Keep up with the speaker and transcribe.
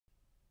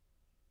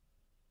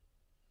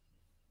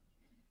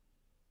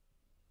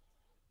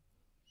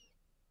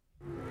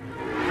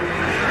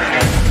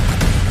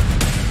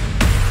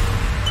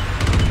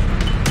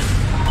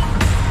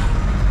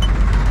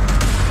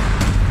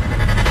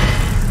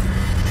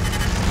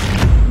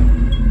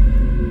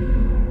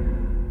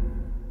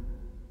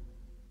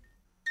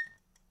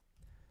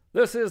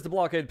This is the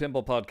BlahCade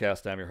Pinball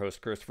Podcast. I'm your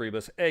host, Chris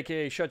Freebus,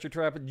 aka Shut Your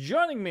Trap.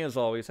 Joining me, as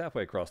always,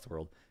 halfway across the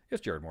world,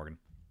 is Jared Morgan.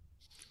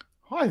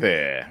 Hi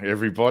there,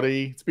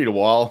 everybody. It's been a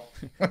while.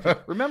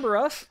 Remember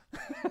us?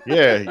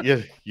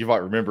 yeah, you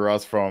might remember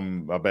us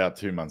from about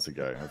 2 months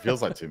ago. It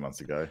feels like 2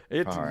 months ago.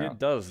 It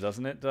does,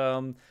 doesn't it?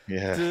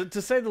 Yeah.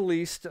 To say the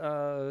least,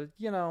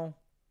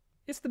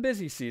 it's the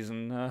busy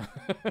season.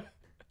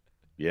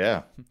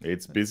 Yeah,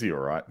 it's busy, all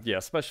right. Yeah,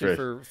 especially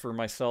for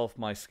myself,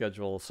 my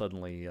schedule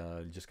suddenly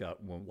just got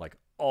like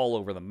all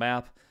over the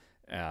map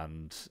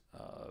and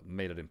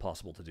made it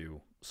impossible to do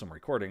some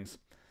recordings.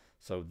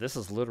 So this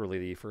is literally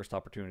the first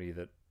opportunity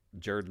that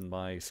Jared and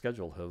my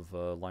schedule have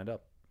lined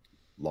up.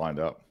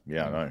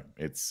 Yeah, I know.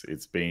 It's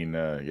been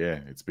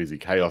it's busy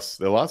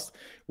chaos.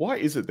 Why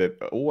is it that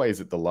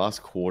always at the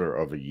last quarter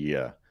of a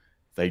year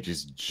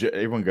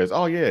everyone goes,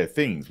 oh yeah,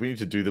 things, we need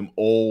to do them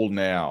all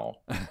now.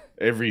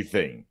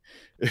 Everything.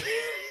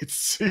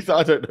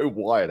 I don't know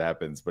why it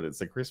happens, but it's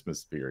the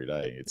Christmas period,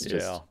 eh?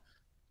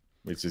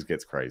 It just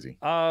gets crazy.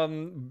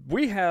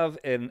 We have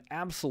an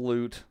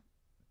absolute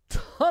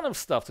ton of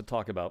stuff to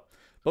talk about,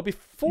 but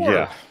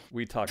before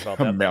we talk about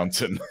that, a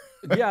mountain.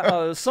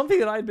 Something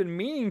that I'd been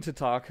meaning to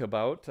talk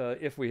about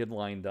if we had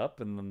lined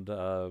up, and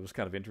it was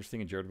kind of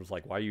interesting, and Jared was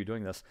like, why are you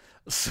doing this?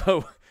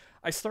 So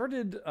I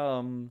started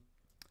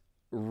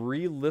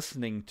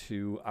re-listening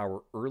to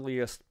our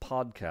earliest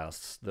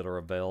podcasts that are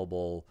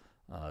available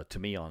to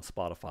me on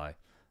Spotify.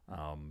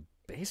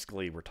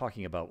 Basically, we're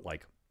talking about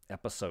like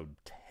episode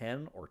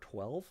 10 or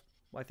 12,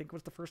 I think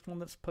was the first one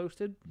that's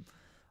posted.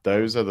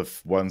 Those are the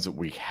ones that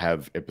we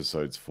have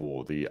episodes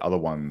for. The other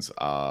ones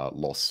are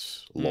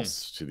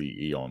lost to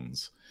the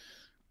eons.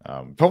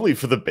 Probably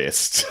for the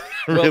best.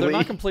 Well, they're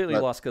not completely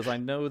lost, because I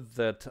know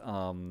that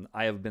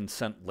I have been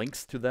sent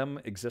links to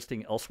them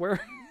existing elsewhere,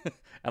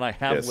 and I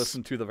have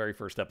listened to the very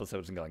first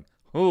episodes and going,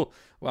 "Oh,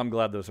 well, I'm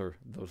glad those are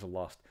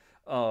lost."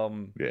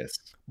 Yes,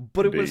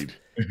 but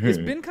it's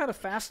been kind of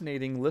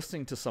fascinating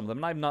listening to some of them.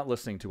 And I'm not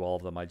listening to all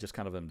of them. I just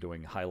kind of am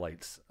doing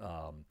highlights.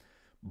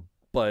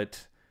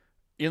 But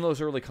in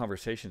those early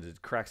conversations,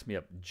 it cracks me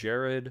up.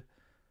 Jared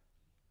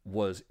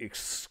was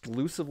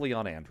exclusively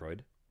on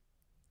Android.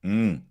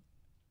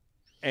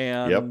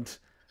 And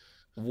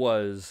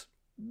was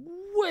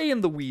way in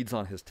the weeds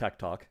on his tech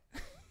talk.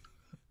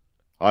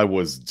 I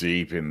was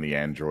deep in the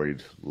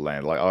Android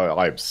land. Like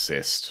I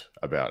obsessed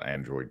about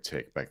Android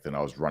tech back then.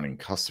 I was running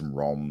custom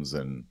ROMs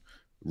and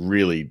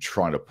really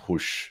trying to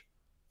push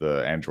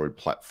the Android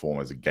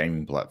platform as a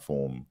gaming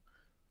platform,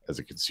 as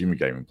a consumer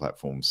gaming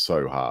platform,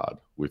 so hard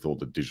with all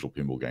the digital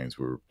pinball games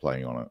we were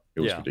playing on it. It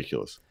was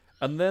ridiculous.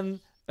 And then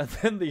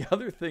the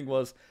other thing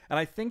was, and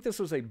I think this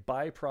was a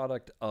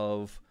byproduct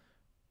of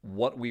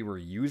what we were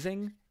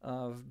using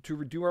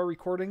to do our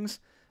recordings,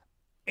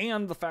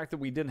 and the fact that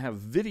we didn't have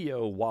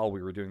video while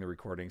we were doing the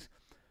recordings.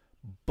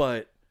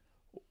 But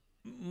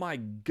my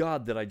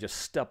God, did I just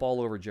step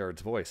all over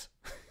Jared's voice?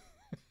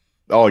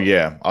 Oh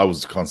yeah, I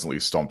was constantly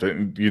stomped.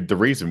 And the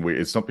reason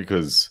it's not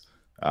because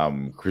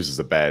Chris is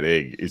a bad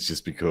egg. It's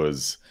just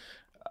because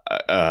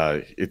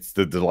it's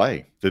the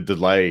delay. The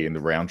delay in the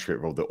round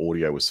trip of the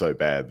audio was so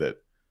bad that.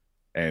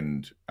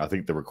 And I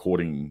think the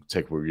recording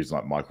tech we were using,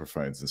 like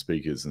microphones and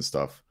speakers and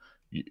stuff,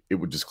 it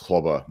would just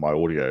clobber my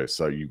audio,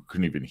 so you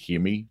couldn't even hear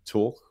me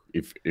talk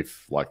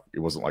if like it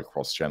wasn't like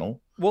cross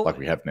channel like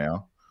we have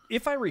now.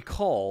 If I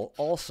recall,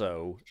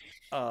 also,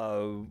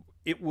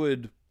 it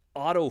would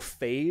auto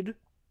fade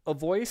a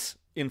voice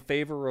in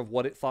favor of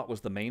what it thought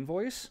was the main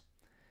voice.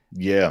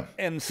 Yeah,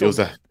 and so it was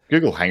a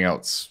Google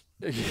Hangouts.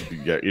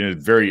 Yeah, in the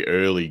very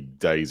early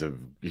days of,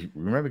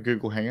 remember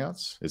Google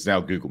Hangouts? It's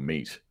now Google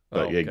Meet.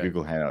 But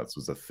Google Hangouts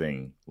was a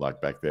thing like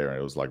back there, and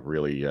it was like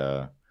really,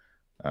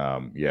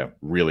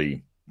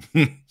 really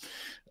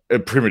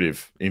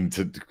primitive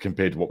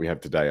compared to what we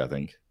have today, I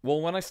think. Well,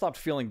 when I stopped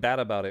feeling bad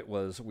about it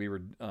was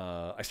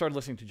I started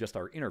listening to just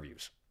our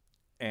interviews,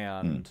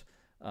 and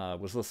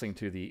was listening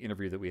to the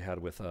interview that we had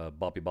with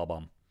Bobby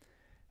Bobom.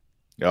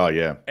 Oh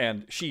yeah,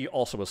 and she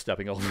also was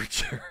stepping over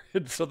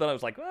Jared, so then I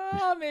was like,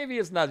 maybe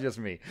it's not just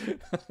me.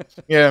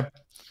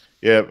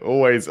 Yeah,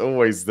 always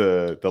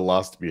the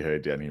last to be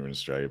heard down here in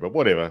Australia. But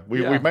whatever,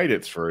 we made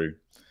it through,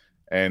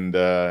 and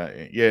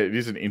it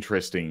is an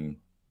interesting.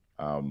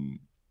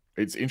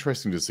 It's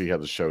interesting to see how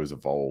the show has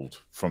evolved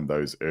from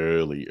those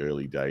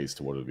early days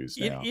to what it is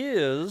now. It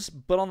is,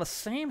 but on the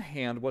same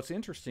hand, what's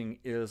interesting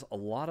is a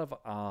lot of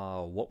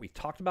what we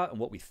talked about and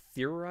what we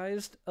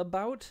theorized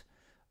about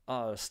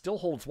still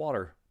holds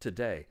water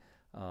today.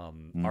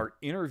 Our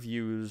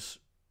interviews.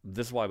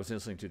 This is why I was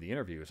listening to the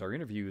interviews. Our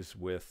interviews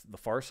with the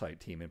Farsight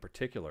team in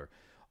particular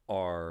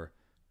are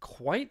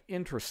quite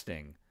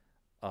interesting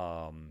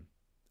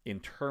in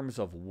terms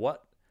of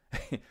what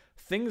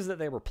things that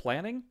they were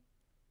planning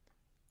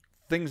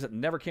things that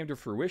never came to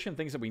fruition,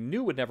 things that we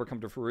knew would never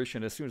come to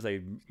fruition as soon as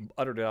they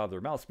uttered it out of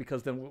their mouths.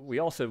 Because then what we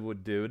also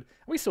would do, and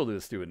we still do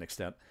this to an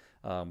extent,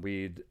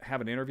 we'd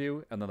have an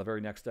interview, and then the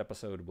very next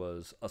episode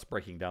was us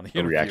breaking down the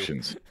interview.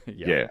 Reactions.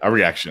 Yeah, our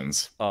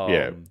reactions.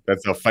 Yeah,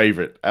 that's our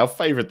favorite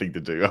thing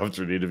to do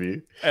after an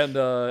interview. And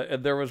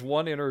there was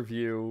one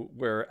interview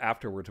where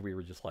afterwards we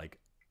were just like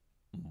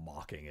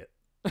mocking it.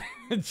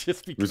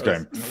 Just because. It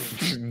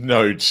was going,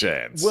 no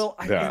chance. Well,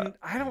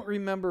 I don't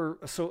remember.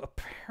 So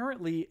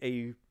apparently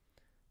a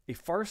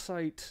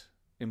Farsight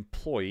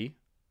employee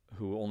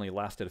who only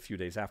lasted a few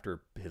days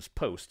after his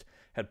post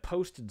had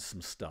posted some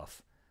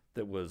stuff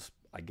that was,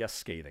 I guess,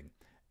 scathing.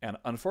 And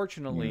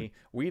unfortunately,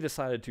 we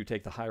decided to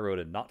take the high road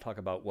and not talk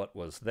about what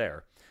was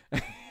there.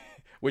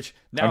 Which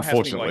now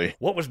has me like,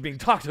 what was being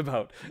talked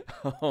about?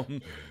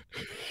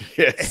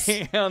 Yes.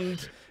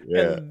 And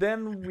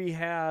then we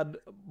had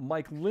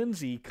Mike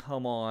Lindsay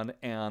come on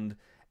and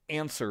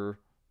answer,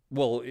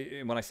 well,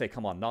 when I say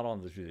come on, not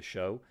on the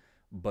show,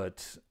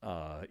 but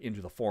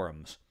into the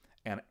forums,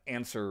 and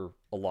answer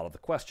a lot of the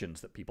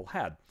questions that people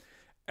had.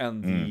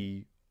 And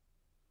the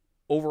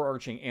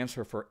overarching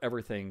answer for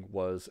everything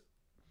was,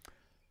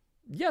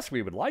 yes,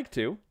 we would like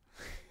to.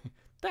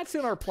 That's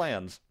in our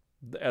plans.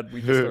 And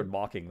we just started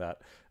mocking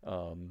that.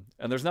 And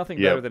there's nothing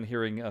better than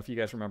hearing, if you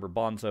guys remember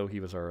Bonzo, he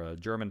was our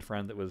German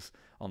friend that was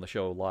on the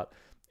show a lot.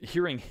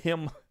 Hearing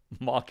him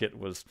mock it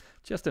was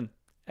just an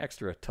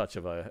extra touch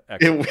of a...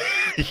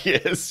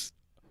 Yes.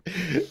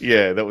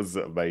 Yeah, that was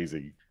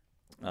amazing.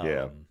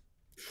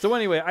 So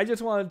anyway, I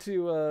just wanted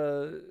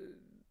to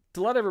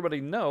let everybody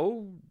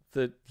know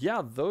that,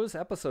 yeah, those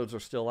episodes are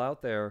still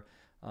out there.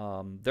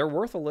 They're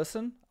worth a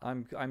listen.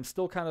 I'm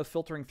still kind of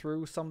filtering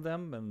through some of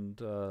them,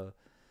 and...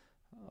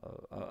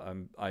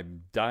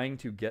 I'm dying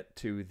to get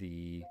to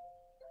the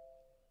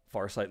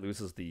Farsight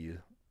loses the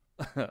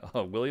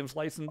Williams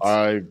license.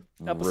 I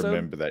episode.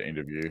 Remember that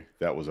interview.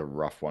 That was a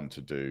rough one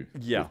to do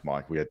with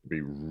Mike. We had to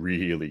be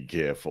really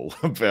careful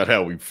about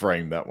how we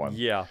framed that one.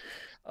 Yeah.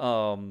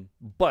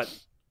 But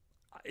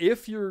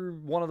if you're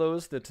one of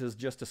those that has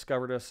just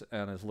discovered us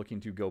and is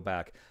looking to go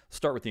back,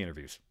 start with the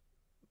interviews.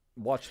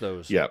 Watch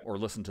those or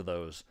listen to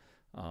those.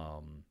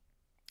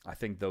 I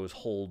think those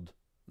hold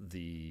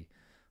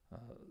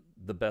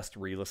the best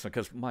re-listen,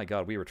 because my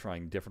God, we were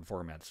trying different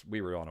formats.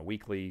 We were on a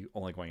weekly,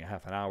 only going a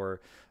half an hour.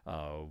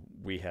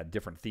 We had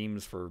different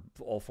themes for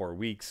all 4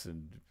 weeks,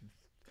 and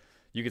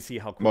you can see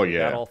how quickly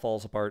that all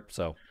falls apart.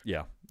 So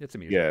yeah, it's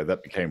amusing. Yeah,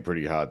 that became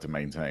pretty hard to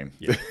maintain.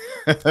 Yeah.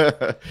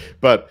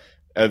 But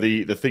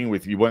the thing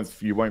with you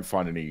won't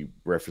find any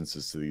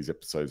references to these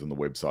episodes on the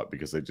website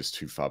because they're just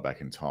too far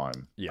back in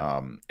time.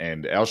 Yeah.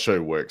 And our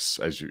show works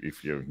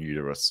if you're new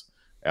to us.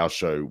 Our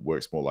show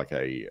works more like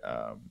a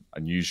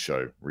news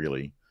show,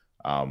 really.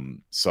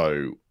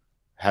 So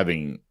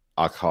having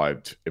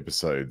archived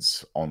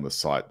episodes on the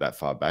site that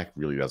far back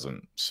really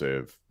doesn't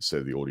serve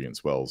the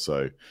audience well.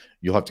 So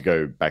you'll have to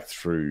go back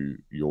through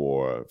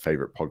your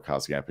favorite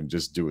podcasting app and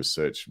just do a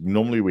search.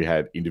 Normally we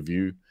had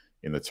interview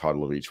in the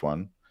title of each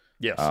one.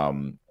 Yes.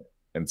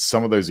 And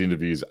some of those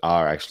interviews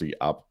are actually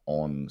up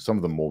on some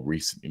of the more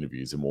recent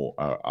interviews and more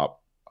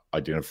up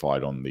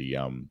identified on the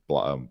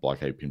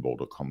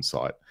BlahCadePinball.com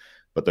site.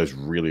 But those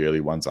really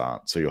early ones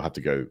aren't. So you'll have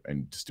to go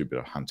and just do a bit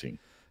of hunting.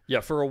 Yeah,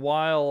 for a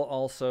while,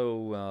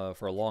 also,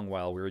 for a long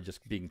while, we were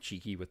just being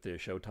cheeky with the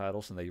show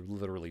titles, and they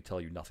literally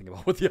tell you nothing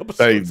about what the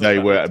episodes They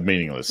were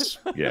meaningless.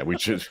 Yeah, we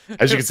should,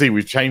 as you can see,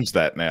 we've changed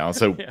that now.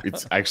 So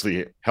it's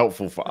actually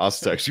helpful for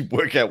us to actually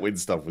work out when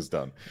stuff was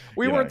done.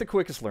 We weren't the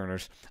quickest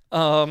learners.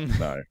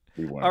 No,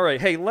 we weren't. All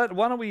right, hey, why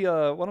don't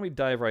we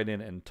dive right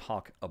in and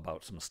talk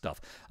about some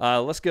stuff?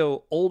 Let's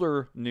go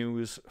older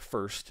news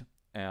first,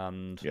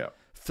 and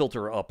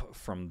filter up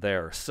from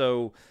there.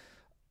 So,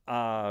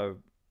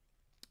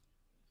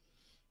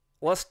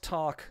 let's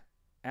talk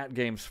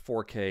AtGames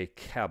 4K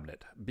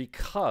cabinet,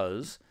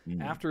 because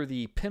after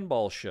the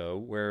pinball show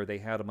where they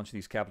had a bunch of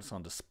these cabinets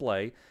on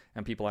display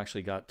and people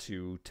actually got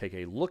to take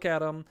a look at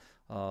them,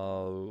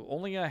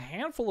 only a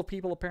handful of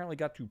people apparently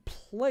got to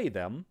play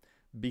them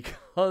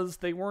because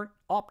they weren't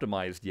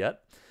optimized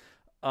yet.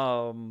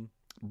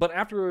 But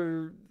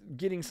after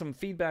getting some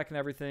feedback and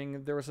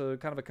everything, there was a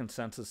kind of a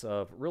consensus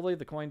of, really,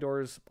 the coin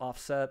doors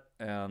offset,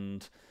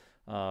 and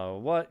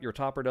what, your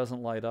topper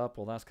doesn't light up?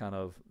 Well, that's kind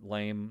of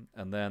lame.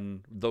 And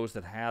then those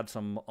that had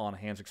some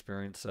on-hands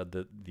experience said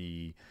that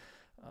the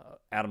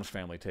Addams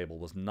Family table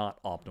was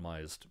not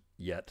optimized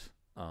yet,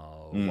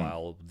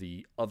 while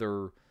the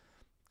other,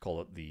 call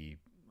it the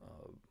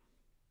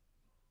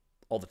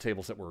all the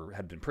tables that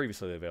had been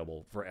previously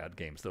available for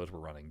AtGames, those were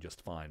running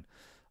just fine.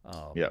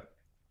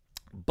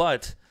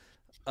 But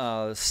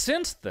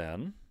since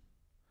then,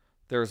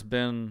 there's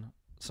been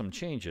some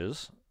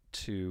changes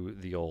to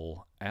the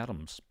old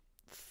Addams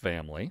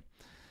Family,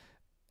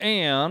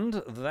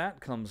 and that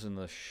comes in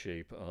the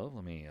shape of,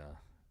 let me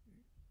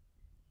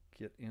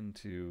get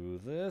into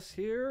this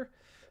here.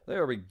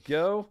 There we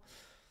go.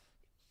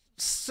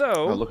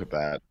 So, look at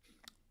that.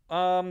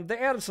 They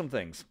added some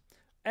things.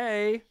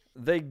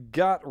 They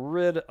got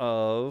rid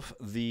of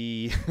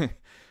the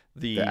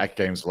The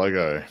AtGames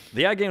logo.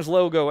 The AtGames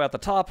logo at the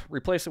top,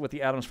 replace it with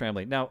the Addams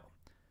Family. Now,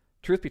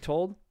 truth be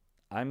told,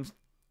 I'm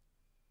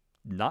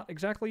not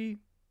exactly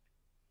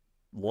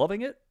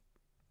loving it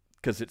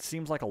because it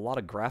seems like a lot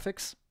of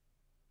graphics.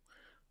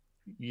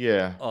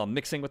 Yeah.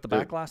 Mixing with the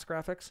backglass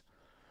graphics.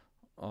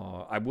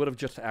 I would have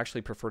just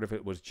actually preferred if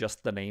it was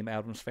just the name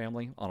Addams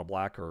Family on a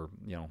black or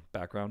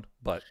background,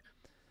 but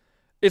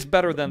it's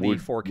better than the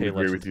 4K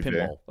Legends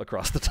Pinball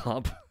across the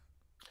top.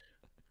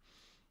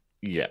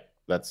 Yeah,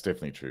 that's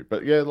definitely true.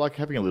 But yeah, like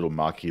having a little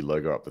marquee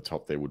logo up the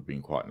top there would have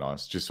been quite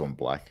nice, just on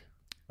black.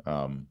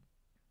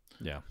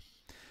 Yeah.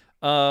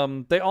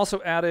 They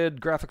also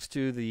added graphics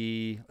to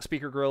the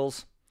speaker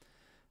grills.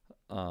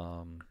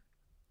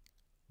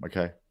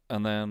 Okay.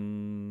 And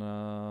then,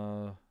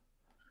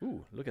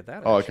 ooh, look at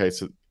that! Oh, okay.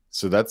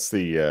 So that's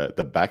the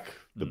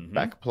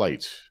back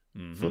plate for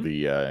Mm-hmm.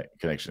 the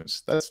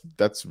connections. That's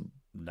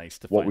nice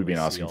to what we've been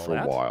finally asking see for all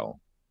a that.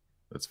 while.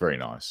 That's very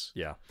nice.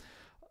 Yeah.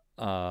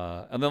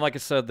 And then, like I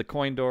said, the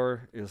coin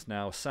door is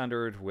now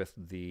centered with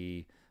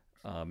the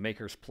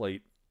maker's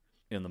plate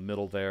in the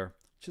middle there,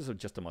 which is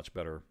just a much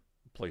better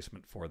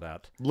placement for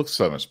that. Looks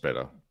so much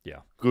better.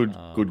 Yeah. Good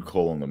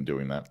call on them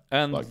doing that.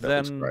 And like, that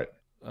then, looks great.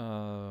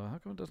 how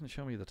come it doesn't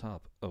show me the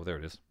top? Oh, there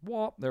it is.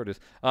 Whoa, there it is.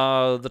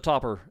 The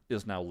topper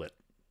is now lit.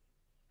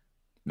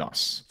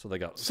 Nice. So they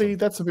got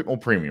that's a bit more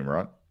premium,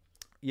 right?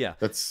 Yeah.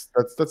 That's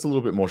a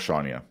little bit more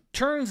shinier.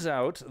 Turns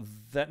out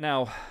that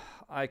now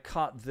I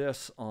caught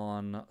this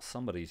on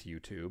somebody's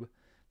YouTube.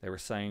 They were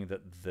saying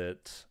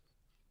that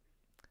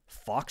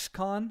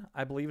Foxconn,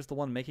 I believe, is the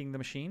one making the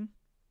machine.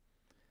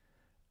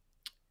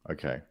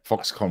 Okay.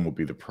 Foxconn will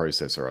be the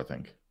processor, I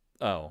think.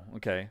 Oh,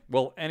 okay.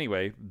 Well,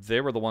 anyway,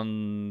 they were the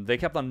one, they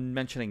kept on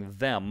mentioning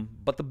them,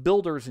 but the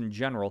builders in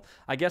general,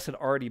 I guess, had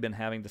already been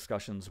having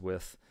discussions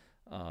with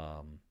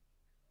AtGames,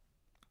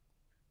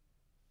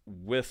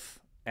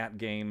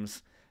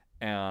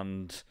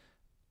 and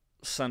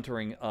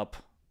centering up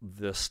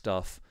this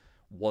stuff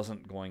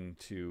wasn't going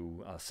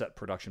to set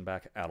production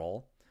back at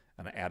all,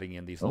 and adding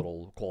in these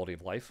little quality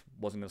of life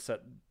wasn't going to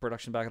set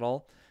production back at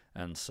all,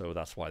 and so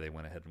that's why they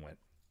went ahead and went,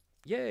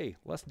 yay,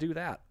 let's do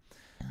that.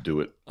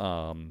 Do it.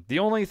 The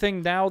only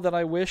thing now that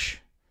I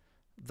wish,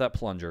 that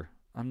plunger.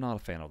 I'm not a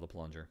fan of the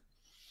plunger.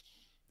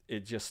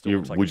 It just still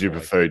looks like would you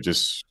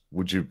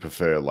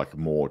prefer like a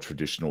more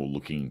traditional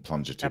looking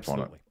plunger tip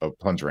on it? A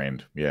plunger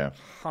end, yeah.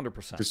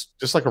 100%.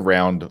 Just like a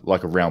round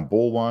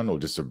ball one, or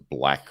just a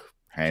black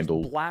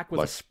handle? Just black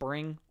with a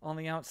spring on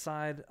the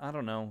outside. I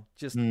don't know.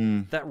 Just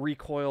that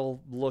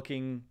recoil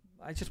looking.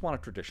 I just want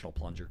a traditional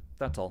plunger.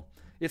 That's all.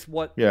 It's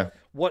what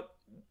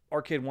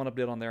Arcade 1-Up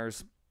did on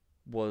theirs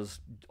was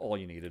all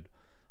you needed.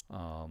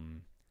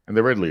 And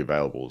they're readily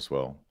available as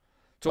well.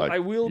 So I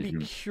will be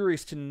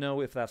curious to know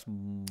if that's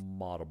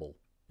moddable.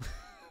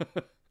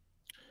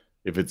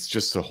 If it's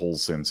just a Hall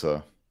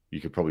sensor,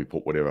 you could probably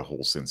put whatever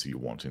Hall sensor you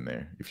want in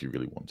there if you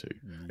really want to.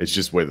 It's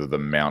just whether the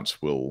mount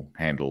will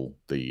handle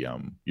the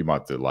you might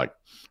have to like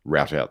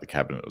route out the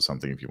cabinet or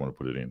something if you want to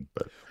put it in.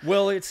 But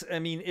well, it's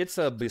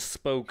a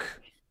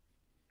bespoke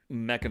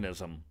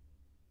mechanism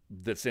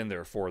that's in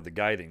there for the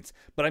guidings.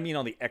 But I mean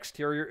on the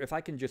exterior, if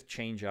I can just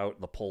change out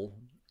the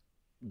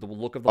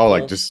look of the pull,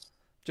 like just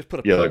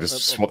put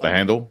just swap the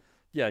handle.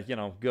 Yeah,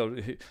 go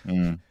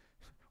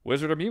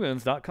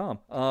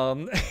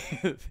wizardofmumins.com.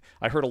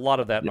 I heard a lot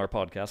of that in our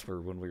podcast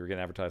when we were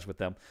getting advertised with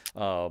them.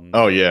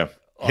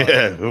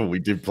 We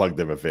did plug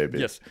them a fair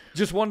bit. Yes,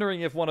 just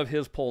wondering if one of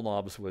his pull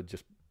knobs would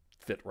just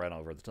fit right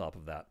over the top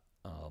of that,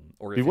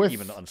 or if it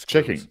even unscrews.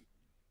 Checking.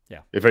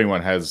 Yeah, if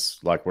anyone has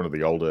like one of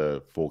the older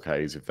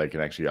 4Ks, if they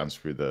can actually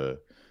unscrew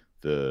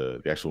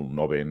the actual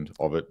knob end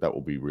of it, that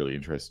will be really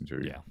interesting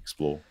to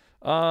explore.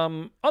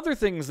 Other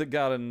things that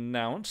got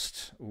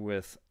announced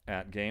with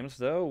AtGames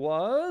though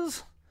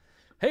was,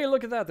 hey,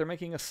 look at that! They're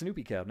making a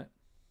Snoopy cabinet.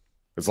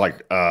 It's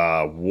like,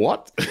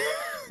 what?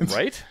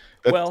 Right?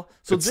 Well,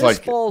 so this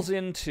falls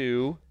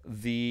into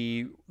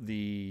the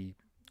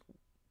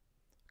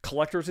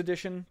collector's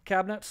edition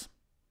cabinets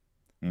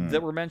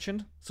that were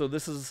mentioned. So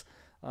this is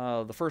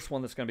the first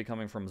one that's going to be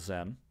coming from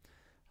Zen.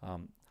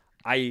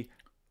 I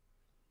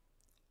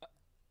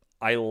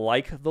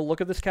like the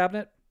look of this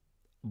cabinet,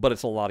 but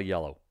it's a lot of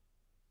yellow.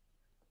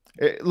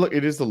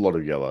 It is a lot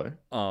of yellow,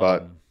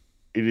 but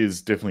it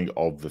is definitely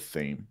of the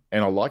theme.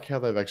 And I like how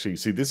they've actually...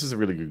 See, this is a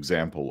really good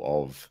example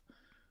of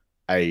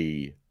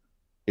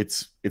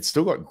it's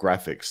still got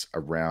graphics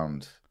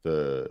around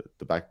the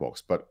back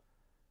box, but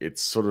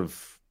it's sort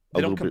of a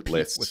little bit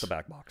less... with the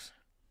back box.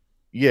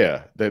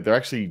 Yeah, they're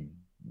actually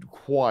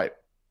quite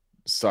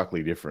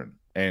starkly different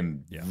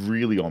and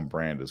really on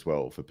brand as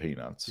well for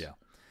Peanuts. Yeah.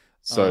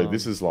 So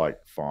this is like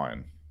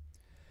fine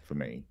for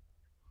me.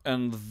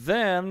 And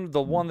then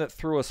the one that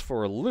threw us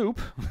for a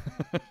loop.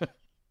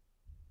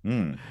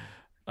 Hold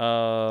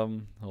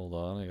on,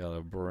 I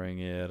gotta bring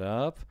it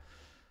up.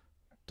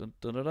 Dun,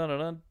 dun, dun, dun,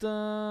 dun,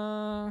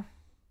 dun.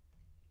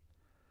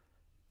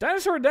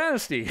 Dinosaur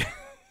Dynasty.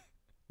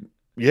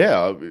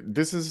 Yeah,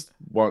 this is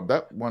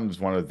that one's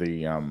one of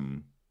the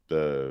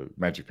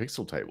Magic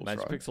Pixel tables.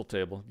 Magic Pixel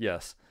table,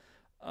 yes.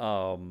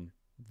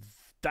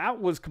 That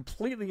was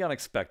completely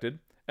unexpected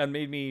and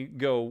made me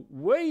go,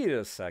 wait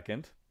a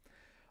second.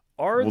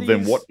 Well,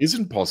 then what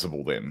isn't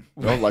possible then?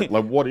 No, like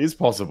what is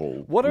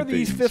possible? What are with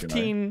these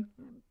 15? You know?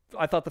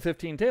 I thought the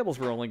 15 tables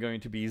were only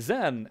going to be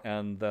Zen,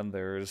 and then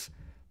there's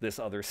this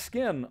other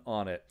skin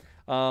on it.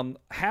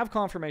 Have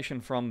confirmation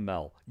from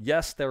Mel.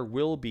 Yes, there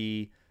will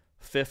be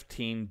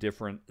 15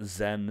 different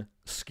Zen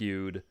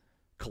skewed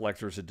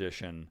collector's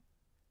edition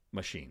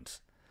machines.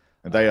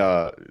 And they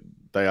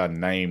are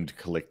named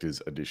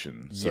collector's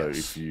editions. So Yes.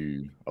 if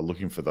you are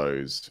looking for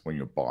those when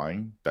you're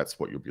buying, that's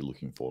what you'll be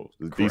looking for.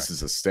 Correct. This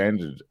is a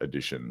standard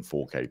edition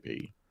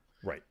 4KP.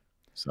 Right.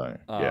 So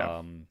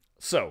yeah.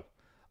 So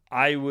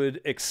I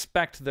would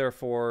expect,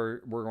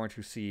 therefore, we're going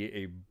to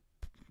see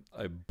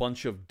a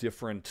bunch of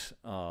different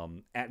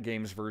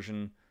AtGames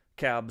version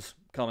cabs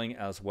coming,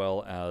 as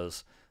well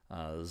as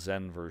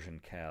Zen version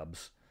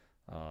cabs.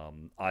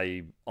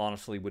 I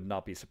honestly would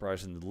not be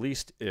surprised in the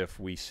least if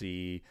we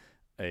see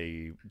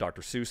a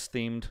Dr. Seuss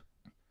themed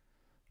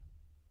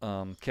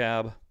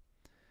cab,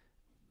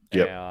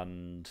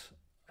 and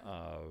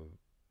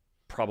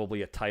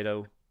probably a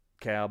Taito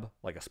cab,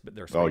 like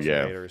their Space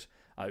Invaders.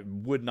 It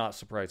would not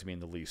surprise me in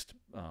the least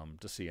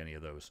to see any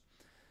of those.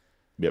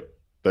 Yep,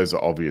 those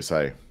are obvious.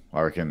 I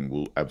reckon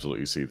we'll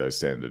absolutely see those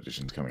standard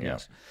editions coming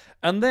out.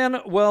 And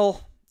then,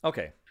 well,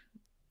 okay.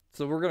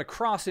 So we're going to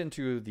cross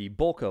into the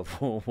bulk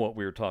of what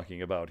we were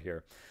talking about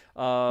here.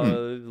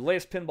 The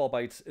latest Pinball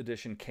Bites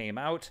edition came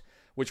out,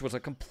 which was a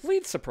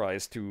complete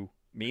surprise to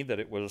me that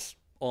it was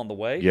on the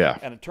way. Yeah.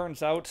 And it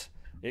turns out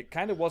it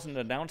kind of wasn't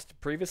announced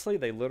previously.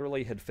 They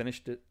literally had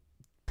finished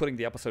putting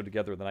the episode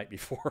together the night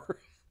before.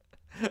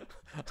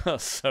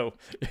 So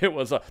it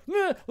was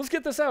let's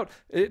get this out.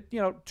 It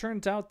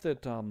turns out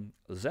that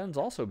Zen's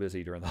also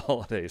busy during the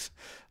holidays.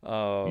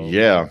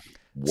 Yeah.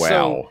 Wow.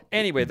 So,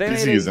 anyway,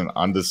 busy is an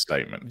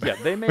understatement. Yeah,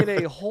 they made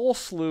a whole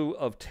slew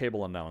of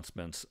table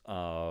announcements.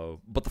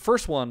 But the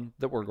first one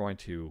that we're going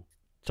to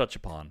touch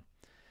upon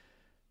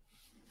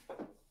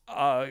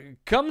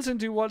comes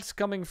into what's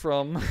coming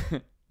from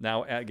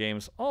now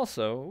AtGames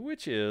also,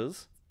 which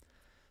is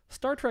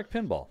Star Trek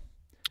Pinball.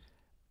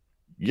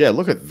 Yeah,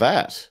 look at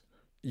that.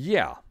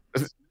 Yeah.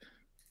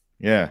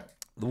 Yeah.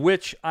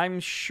 Which I'm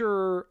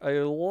sure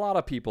a lot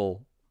of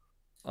people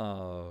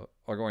are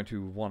going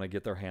to want to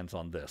get their hands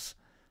on this.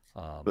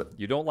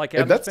 You don't like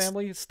Addams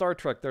Family? Star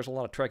Trek, there's a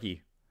lot of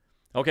Trekkie.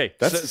 Okay,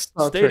 that's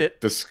Star Trek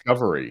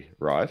Discovery,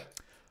 right?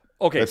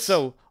 Okay,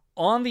 so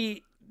on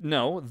the...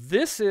 No,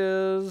 this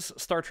is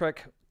Star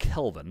Trek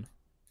Kelvin.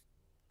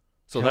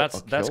 So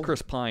that's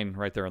Chris Pine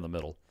right there in the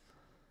middle.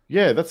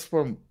 Yeah, that's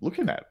what I'm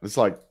looking at. It's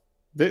like,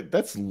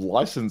 that's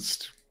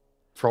licensed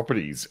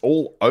properties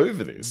all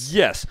over this.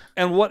 Yes,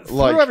 and what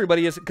threw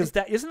everybody is, because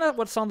isn't that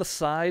what's on the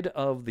side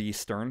of the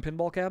Stern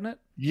pinball cabinet?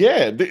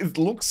 Yeah, it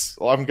looks...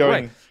 I'm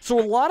going... Right. So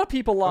a lot of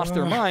people lost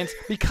their minds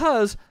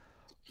because...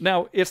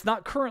 Now, it's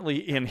not currently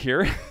in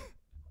here.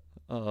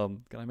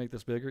 Can I make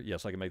this bigger?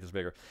 Yes, I can make this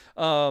bigger.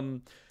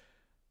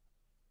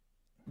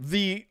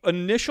 The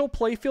initial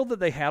playfield that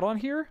they had on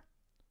here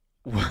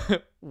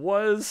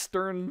was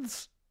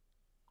Stern's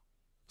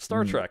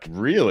Star Trek.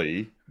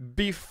 Really?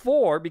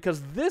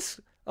 Because this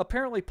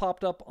apparently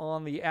popped up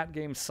on the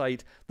AtGames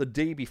site the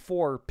day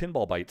before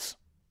Pinball Bites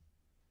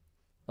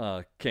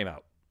came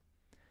out.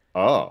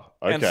 Oh,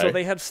 okay. And so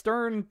they had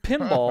Stern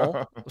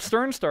Pinball,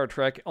 Stern Star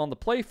Trek on the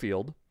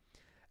playfield.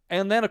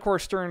 And then, of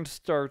course, Stern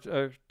Star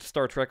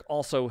Trek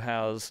also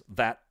has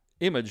that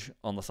image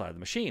on the side of the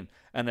machine.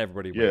 And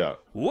everybody went,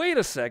 wait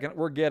a second,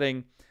 we're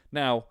getting...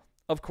 Now,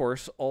 of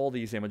course, all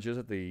these images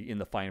in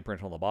the fine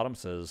print on the bottom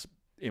says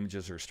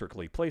images are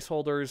strictly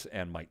placeholders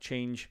and might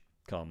change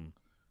come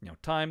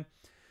time.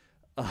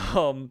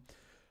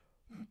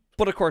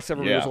 But, of course,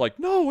 everybody was like,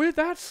 no,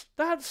 that's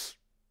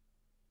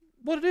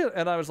what it is.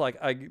 And I was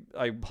like, I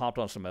hopped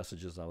on some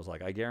messages, and I was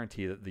like, I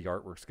guarantee that the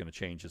artwork's going to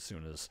change as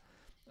soon as...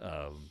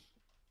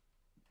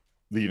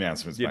 the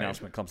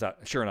announcement comes out.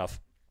 Sure enough,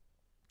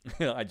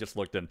 I just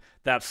looked, and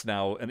that's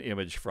now an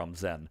image from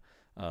Zen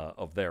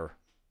of their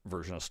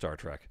version of Star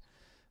Trek.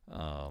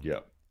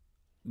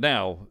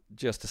 Now,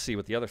 just to see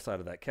what the other side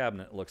of that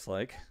cabinet looks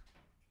like.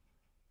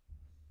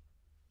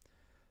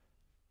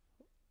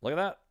 Look at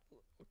that.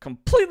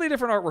 Completely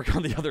different artwork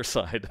on the other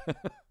side.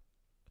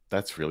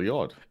 That's really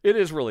odd. It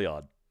is really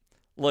odd.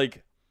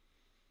 Like,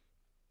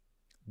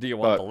 do you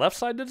want the left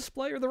side to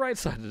display or the right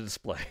side to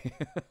display?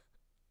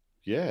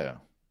 Yeah.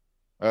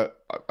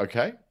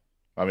 Okay.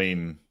 I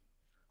mean,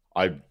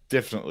 I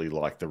definitely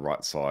like the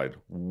right side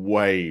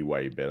way,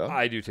 way better.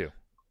 I do too.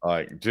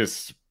 Like,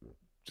 just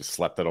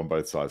slap that on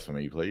both sides for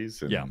me,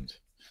 please. And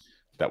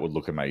that would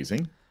look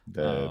amazing.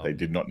 They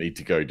did not need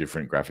to go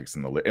different graphics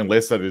in the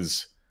unless that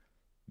is,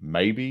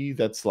 maybe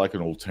that's like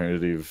an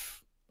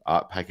alternative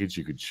art package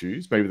you could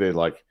choose. Maybe they're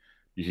like,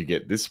 you could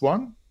get this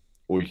one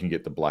or you can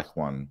get the black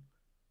one,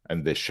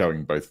 and they're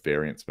showing both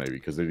variants maybe,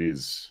 because it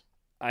is...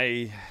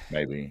 I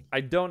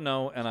don't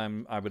know,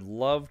 and I would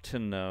love to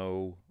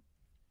know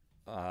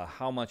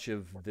how much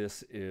of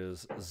this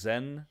is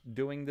Zen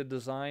doing the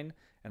design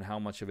and how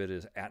much of it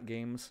is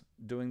AtGames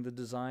doing the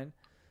design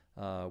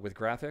with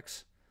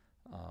graphics.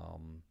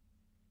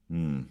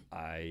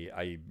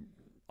 I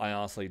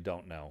honestly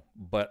don't know,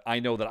 but I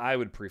know that I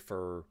would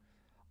prefer.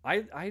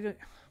 I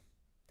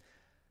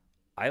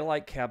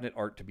like cabinet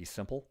art to be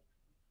simple.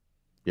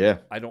 Yeah,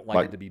 I don't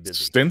like it to be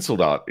busy. Stenciled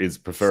art is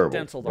preferable.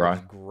 Stenciled right? art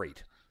is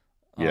great.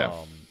 Yeah.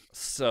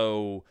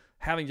 So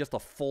having just a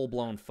full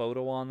blown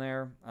photo on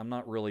there, I'm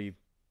not really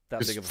that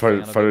Just big of a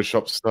fan of it.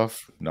 Photoshop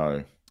stuff.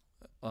 No,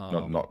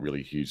 not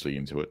really hugely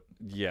into it.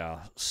 Yeah.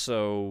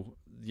 So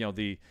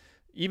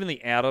even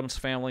the Addams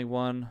Family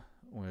one,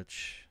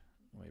 which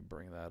let me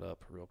bring that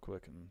up real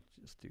quick and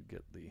just to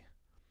get the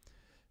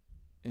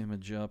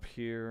image up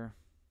here.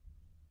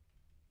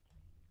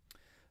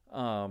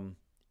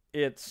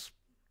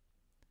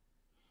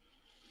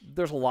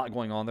 There's a lot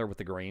going on there with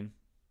the grain.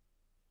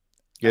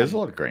 Yeah, there's a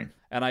lot of grain.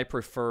 And I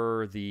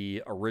prefer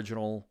the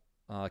original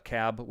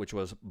cab, which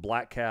was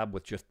black cab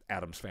with just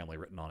Addams Family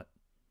written on it.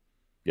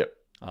 Yep.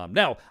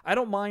 Now, I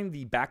don't mind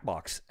the back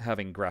box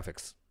having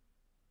graphics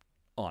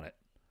on it.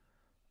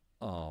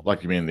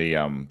 Like you mean the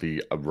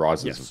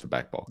risers of the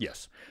back box?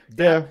 Yes.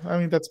 Yeah, I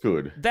mean, that's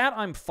good. That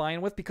I'm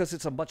fine with because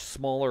it's a much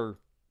smaller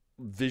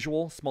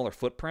smaller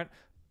footprint.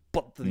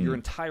 But your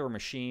entire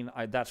machine,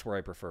 that's where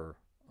I prefer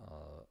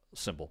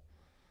simple.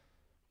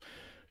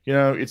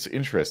 It's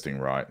interesting,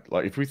 right?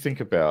 Like if we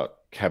think about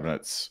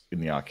cabinets in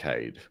the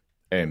arcade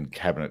and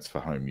cabinets for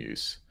home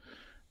use,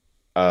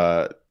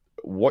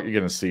 what you're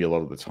going to see a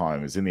lot of the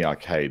time is in the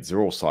arcades,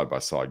 they're all side by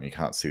side and you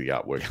can't see the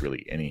artwork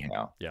really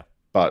anyhow. Yeah.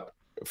 But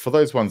for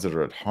those ones that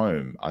are at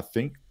home, I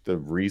think the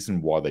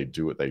reason why they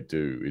do what they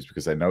do is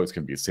because they know it's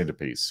going to be a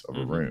centerpiece of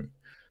a room.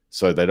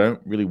 So they don't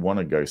really want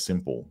to go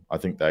simple. I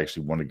think they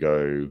actually want to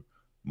go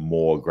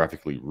more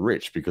graphically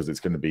rich because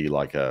it's going to be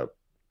like a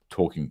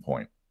talking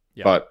point.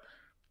 Yeah. But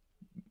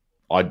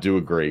I do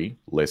agree,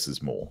 less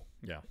is more.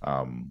 Yeah.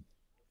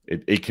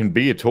 It can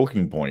be a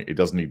talking point. It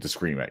doesn't need to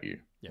scream at you,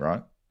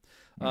 right?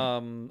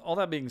 All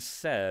that being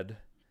said,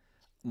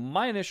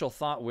 my initial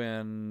thought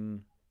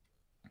when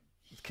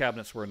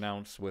cabinets were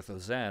announced with a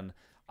Zen,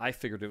 I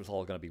figured it was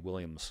all going to be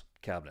Williams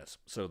cabinets.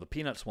 So the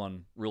Peanuts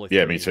one really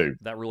me too.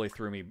 That really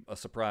threw me a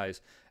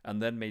surprise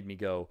and then made me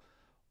go,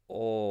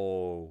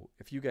 oh,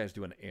 if you guys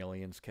do an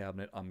Aliens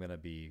cabinet, I'm going to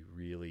be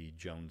really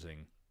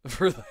jonesing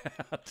for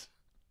that.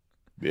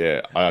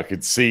 Yeah, I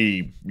could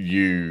see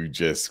you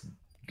just.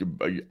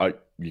 You're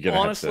gonna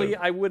honestly,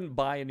 I wouldn't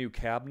buy a new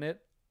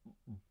cabinet,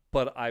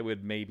 but I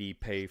would maybe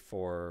pay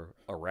for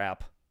a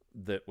wrap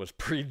that was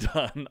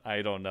pre-done.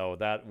 I don't know.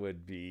 That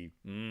would be.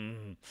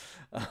 That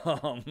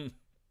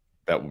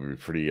would be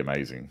pretty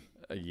amazing.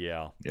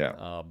 Yeah.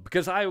 Yeah.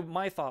 Because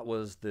my thought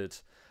was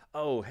that,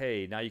 oh,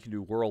 hey, now you can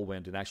do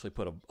Whirlwind and actually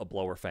put a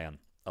blower fan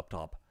up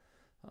top.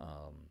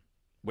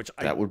 Which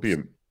that would be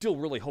still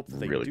really hope that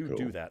they really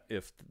do that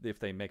if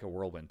they make a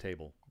Whirlwind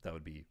table. That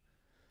would be.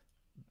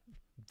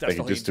 They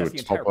could just do the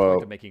entire topper,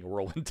 point of making a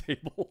Whirlwind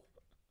table.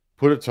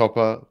 Put a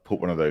topper, put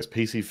one of those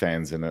PC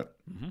fans in it.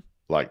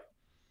 Like,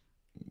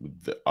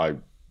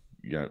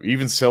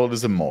 even sell it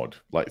as a mod.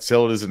 Like,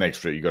 sell it as an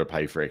extra. You got to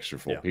pay for extra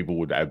for. Yeah. People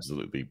would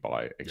absolutely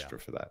buy extra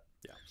for that.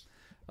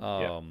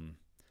 Yeah.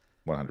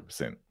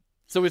 100%.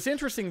 So it's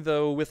interesting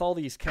though with all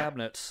these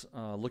cabinets,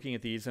 looking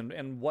at these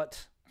and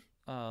what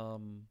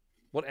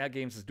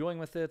AtGames is doing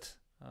with it,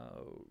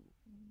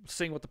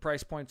 seeing what the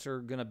price points are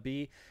going to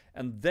be.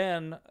 And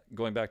then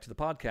going back to the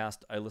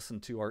podcast, I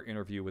listened to our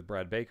interview with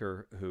Brad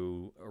Baker,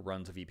 who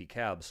runs VP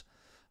Cabs.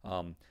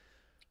 And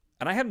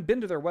I hadn't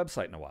been to their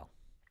website in a while.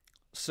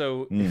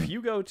 So if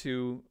you go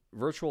to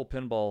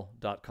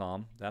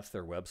virtualpinball.com, that's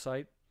their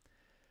website,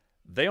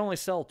 they only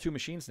sell 2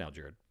 machines now,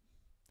 Jared.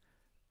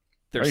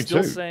 They're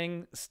still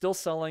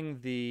selling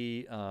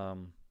the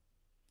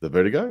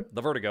Vertigo?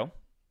 The Vertigo.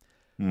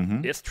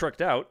 It's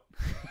tricked out.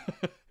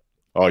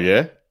 Oh,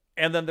 yeah?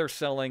 And then they're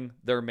selling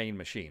their main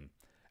machine.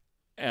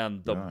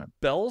 And the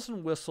bells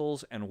and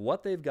whistles and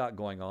what they've got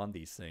going on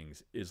these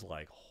things is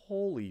like,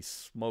 holy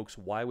smokes,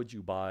 why would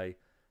you buy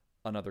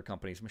another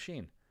company's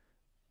machine?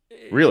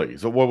 Really?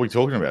 So what are we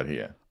talking about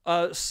here?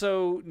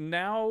 So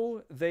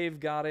now they've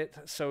got it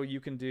so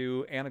you can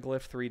do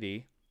Anaglyph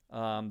 3D.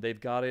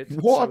 They've got it.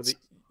 What?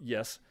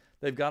 Yes.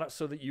 They've got it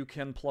so that you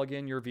can plug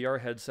in your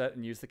VR headset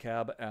and use the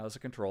cab as a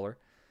controller.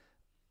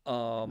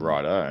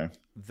 Righto.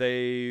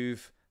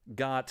 They've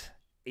got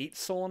 8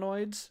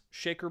 solenoids,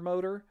 shaker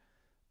motor.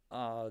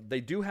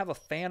 They do have a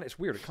fan. It's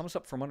weird. It comes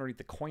up from underneath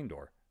the coin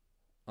door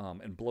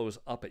and blows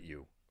up at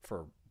you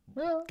for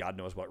God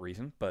knows what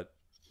reason. But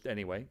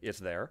anyway, it's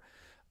there.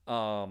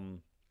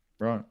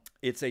 Right.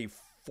 It's a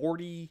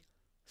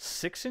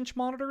 46-inch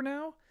monitor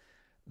now.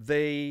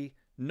 They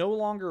no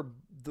longer...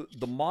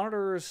 The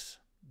monitors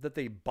that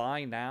they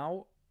buy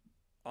now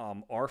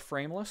are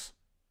frameless.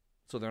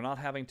 So they're not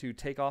having to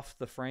take off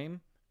the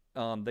frame.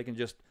 They can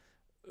just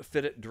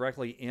fit it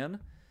directly in.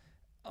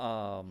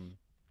 But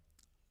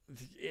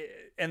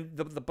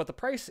the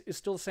price is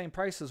still the same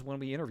price as when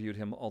we interviewed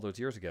him all those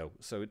years ago.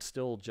 So it's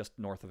still just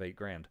north of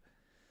 $8,000.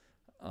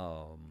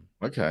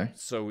 Okay.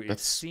 So it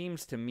That's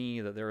seems to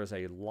me that there is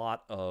a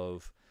lot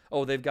of,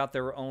 oh, they've got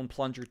their own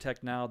plunger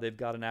tech now. They've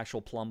got an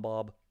actual plumb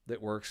bob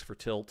that works for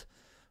tilt.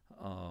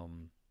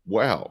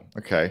 wow.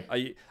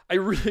 Okay. I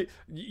really,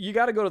 you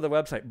got to go to the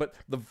website. But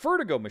the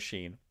Vertigo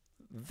machine,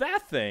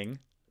 that thing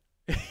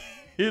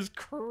is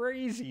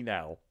crazy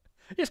now.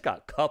 It's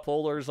got cup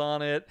holders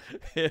on it.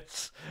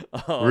 It's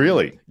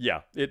Really?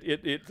 yeah.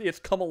 It's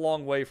come a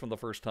long way from the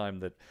first time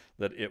that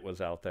it was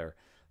out there.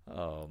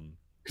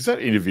 Because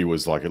that interview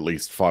was like at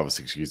least 5 or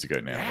 6 years ago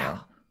now, Yeah,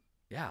 right?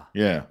 yeah.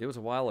 Yeah. It was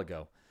a while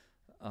ago.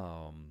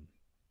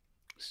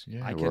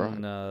 Yeah, I right.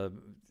 can.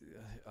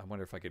 I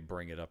wonder if I could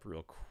bring it up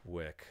real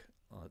quick.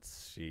 Let's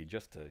see,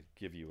 just to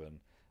give you an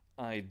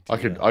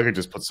idea. I could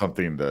just put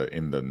something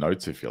in the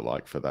notes if you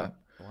like for that.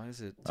 Why is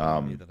it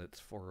telling me that it's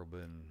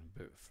forbidden?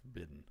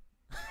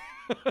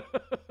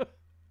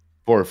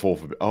 404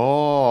 for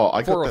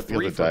I got that the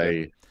 403 other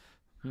day.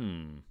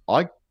 forbidden.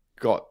 I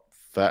got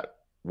that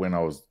when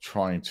I was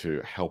trying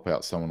to help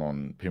out someone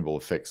on Pinball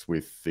FX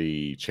with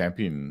the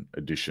Champion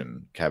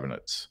Edition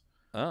cabinets.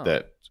 Oh,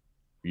 That,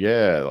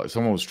 yeah, like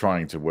someone was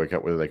trying to work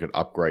out whether they could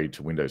upgrade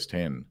to Windows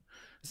 10.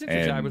 it's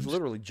interesting. I And was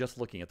literally just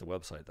looking at the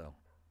website though,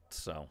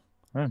 so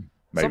maybe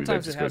they've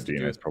sometimes it just got a has to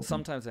do. DNS problem.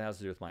 Sometimes it has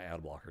to do with my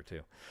ad blocker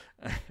too,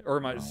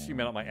 or you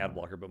mean not my ad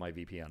blocker, but my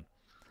VPN.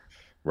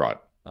 Right.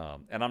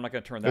 And I'm not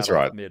going to turn that That's off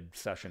right.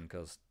 mid-session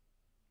because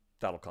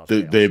that'll cause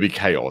There'll be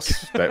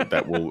chaos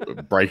that will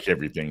break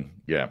everything.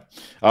 Yeah.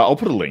 I'll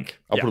put a link.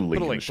 I'll put a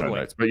link in the show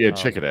notes. But yeah,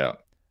 check it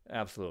out.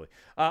 Absolutely.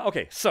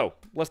 Okay, so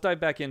let's dive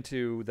back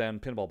into then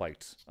Pinball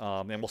Bites.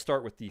 And we'll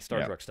start with the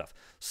Star Trek stuff.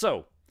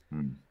 So,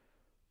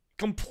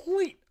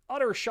 complete,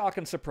 utter shock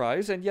and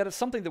surprise, and yet it's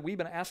something that we've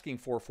been asking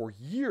for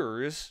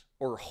years,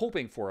 or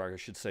hoping for, I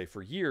should say,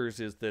 for years,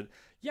 is that,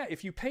 yeah,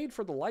 if you paid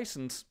for the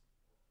license,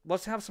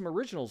 let's have some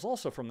originals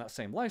also from that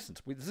same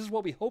license. This is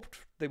what we hoped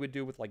they would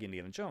do with, like,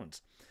 Indiana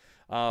Jones.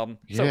 So,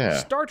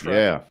 Star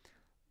Trek,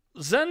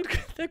 Zen,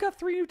 they've got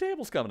 3 new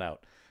tables coming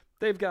out.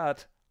 They've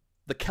got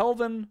the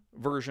Kelvin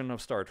version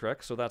of Star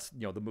Trek, so that's,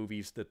 the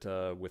movies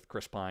that with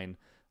Chris Pine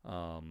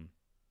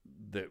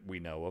that we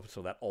know of,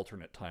 so that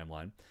alternate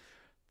timeline.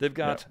 They've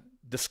got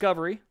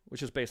Discovery,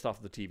 which is based off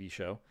of the TV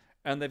show,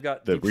 and they've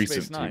got the Deep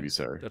recent Space Nine, TV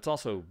show. that's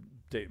also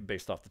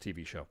based off the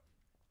TV show.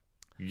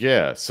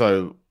 Yeah,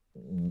 so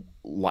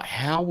like,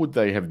 how would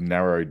they have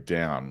narrowed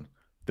down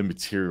the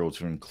material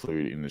to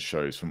include in the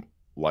shows from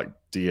like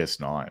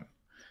DS9?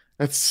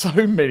 That's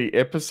so many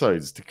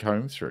episodes to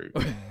comb through.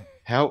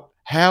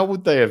 How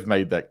would they have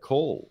made that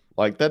call?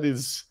 Like, that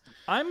is,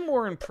 I'm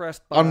more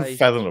impressed by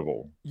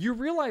unfathomable. You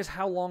realize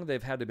how long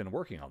they've had to been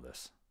working on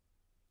this?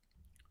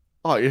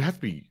 Oh, it'd have to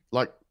be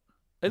like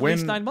at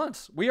least 9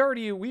 months. We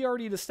already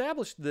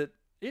established that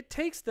it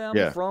takes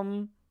them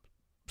from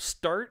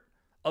start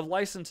of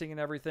licensing and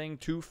everything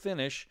to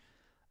finish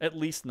at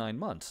least 9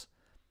 months.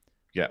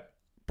 Yeah.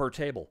 Per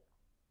table.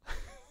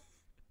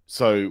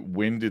 So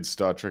when did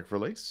Star Trek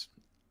release?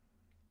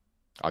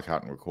 I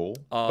can't recall.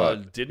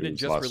 But didn't it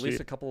just release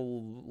a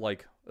couple,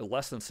 like,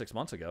 less than 6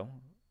 months ago?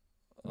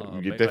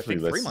 Definitely I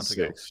think less 3 months than 6.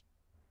 ago.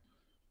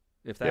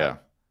 If that. Yeah.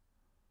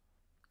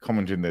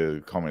 Comment in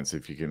the comments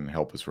if you can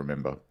help us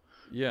remember.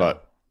 Yeah.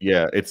 But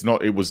yeah,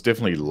 it was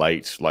definitely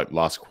late, like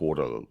last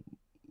quarter.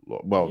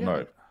 Well,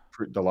 no,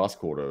 the last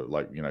quarter,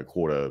 like,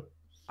 quarter.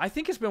 I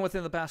think it's been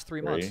within the past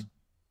 3 months.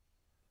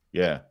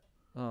 Yeah.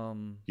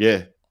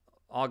 Yeah.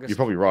 August. You're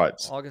probably right.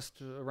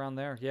 August, around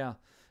there, yeah.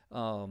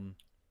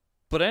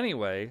 But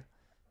anyway,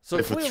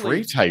 so for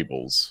clearly, 3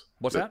 tables.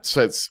 What's that?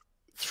 So it's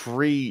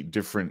 3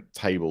 different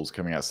tables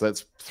coming out. So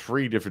that's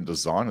 3 different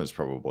designers,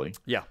 probably.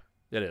 Yeah,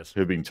 it is.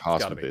 Who've been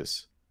tasked with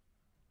this.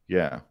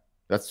 Yeah,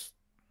 that's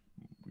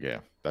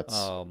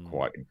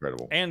quite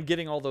incredible. And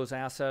getting all those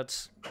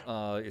assets,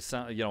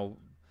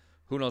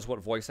 who knows what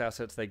voice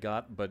assets they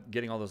got, but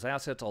getting all those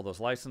assets, all those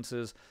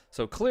licenses.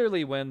 So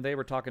clearly, when they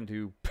were talking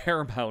to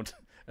Paramount,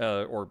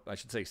 or I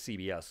should say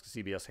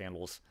CBS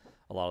handles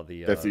a lot of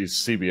the. That's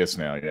CBS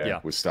now,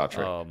 with Star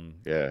Trek.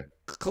 Yeah.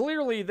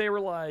 Clearly, they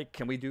were like,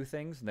 "Can we do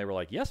things?" And they were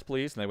like, "Yes,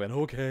 please." And they went,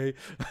 "Okay."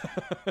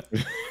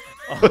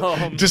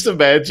 Just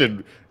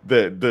imagine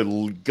the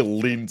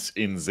glint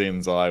in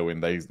Zen's eye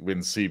when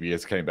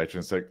CBS came back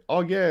and said,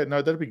 "Oh yeah,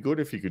 no, that'd be good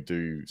if you could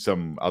do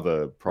some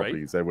other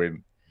properties." Right? They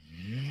went.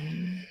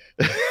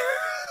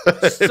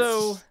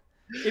 So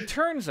it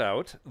turns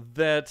out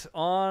that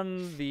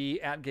on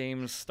the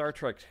AtGames Star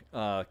Trek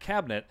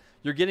cabinet,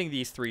 you're getting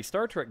these 3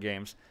 Star Trek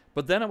games,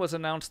 but then it was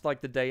announced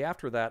like the day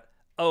after that,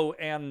 oh,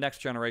 and Next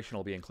Generation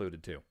will be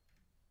included too.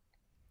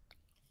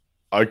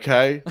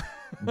 Okay.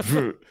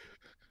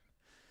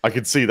 I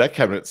could see that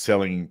cabinet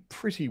selling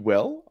pretty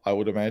well, I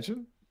would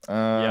imagine.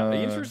 Yeah,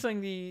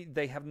 interestingly,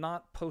 they have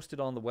not posted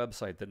on the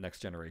website that Next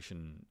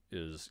Generation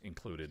is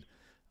included.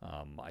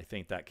 I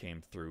think that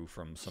came through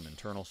from some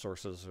internal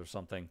sources or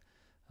something.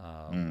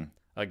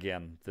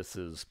 Again,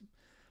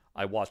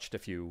 I watched a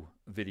few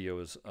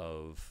videos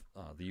of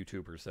the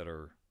YouTubers that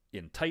are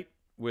in tight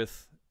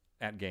with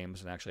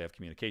AtGames and actually have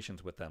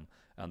communications with them,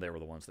 and they were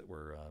the ones that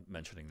were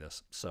mentioning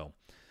this. So,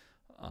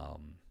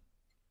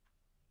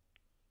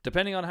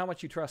 depending on how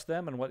much you trust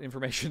them and what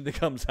information that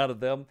comes out of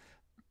them.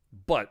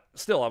 But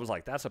still, I was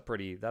like, that's a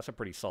pretty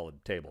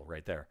solid table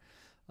right there.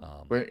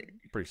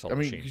 Pretty solid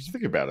machine. Because you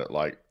think about it,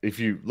 like if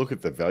you look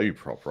at the value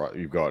prop, right?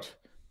 You've got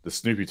the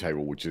Snoopy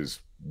table, which is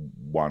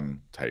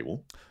one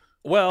table.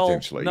 Well,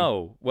 potentially.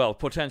 No. Well,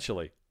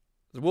 potentially.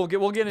 We'll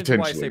get into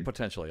why I say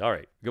potentially. All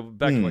right, go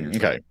back to what you're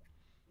saying. Okay.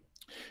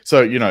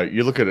 So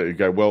you look at it and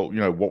go, well,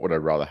 what would I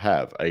rather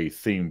have? A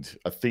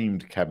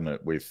themed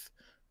cabinet with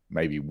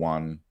maybe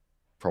one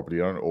property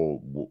on it,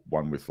 or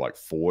one with like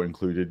 4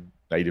 included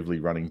natively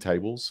running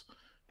tables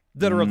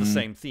that are of the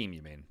same theme.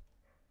 You mean?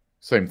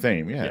 Same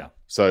theme, yeah.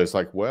 So it's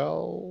like,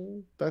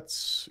 well,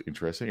 that's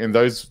interesting, and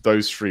those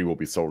 3 will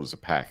be sold as a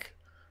pack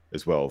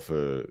as well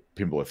for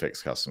Pinball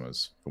FX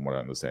customers, from what I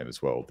understand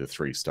as well. The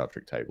 3 Star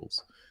Trek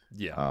tables.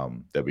 Yeah.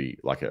 There'll be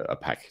like a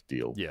pack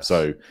deal. Yes.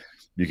 So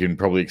you can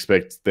probably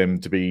expect them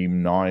to be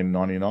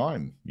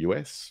 $9.99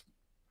 US,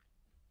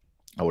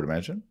 I would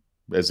imagine,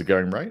 as a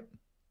going rate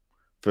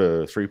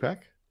for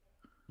 3-pack.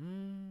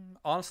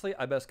 Honestly,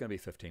 I bet it's going to be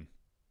 15.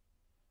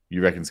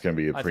 You reckon it's going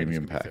to be a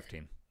premium pack?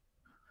 15.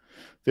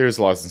 There's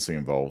licensing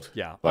involved.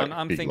 Yeah. Like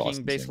I'm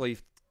thinking basically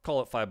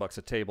call it $5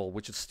 a table,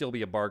 which would still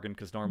be a bargain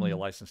because normally a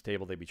licensed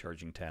table they'd be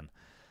charging 10.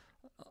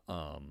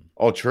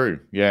 True.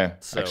 Yeah,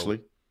 so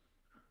actually.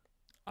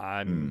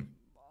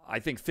 I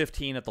think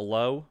 15 at the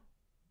low,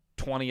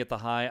 20 at the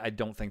high. I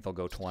don't think they'll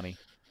go 20.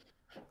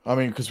 I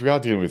mean, because we are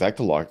dealing with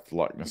actor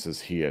likenesses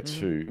here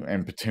too,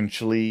 and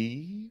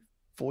potentially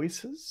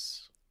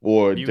voices,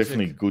 or music.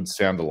 Definitely good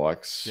sound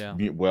alikes.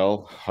 Yeah.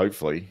 Well,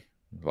 hopefully,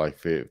 like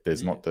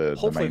there's not the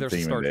hopefully main there's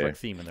theme a Star in there. Trek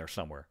theme in there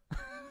somewhere.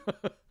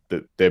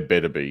 That there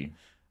better be,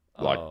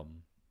 like,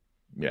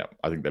 yeah,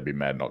 I think they'd be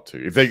mad not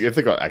to. If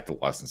they got actor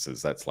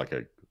licenses, that's like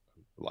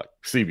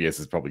CBS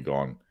has probably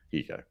gone,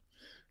 here you go.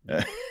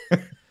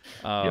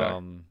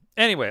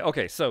 Anyway,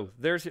 okay, so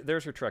there's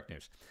your Trek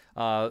news.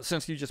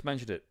 Since you just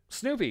mentioned it,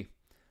 Snoopy.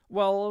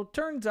 Well, it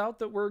turns out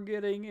that we're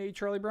getting a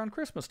Charlie Brown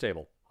Christmas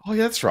table. Oh,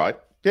 yeah, that's right.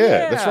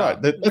 Yeah, that's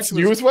right. That's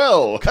new as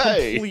well.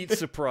 Complete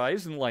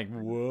surprise and like,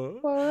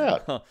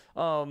 what?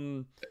 Oh,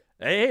 yeah.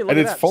 Hey, look and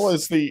at that.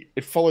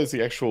 It follows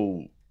the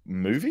actual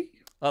movie.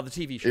 The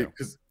TV show.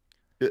 It's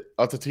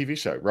a TV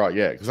show, right?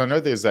 Yeah, because I know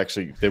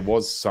there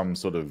was some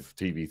sort of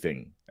TV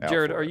thing.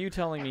 Jared, are you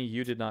telling me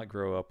you did not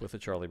grow up with a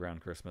Charlie Brown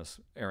Christmas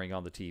airing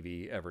on the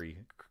TV every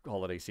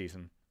holiday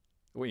season?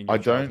 I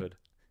don't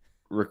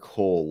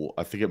recall.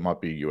 I think it might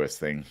be a US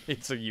thing.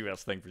 It's a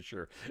US thing for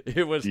sure.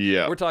 It was.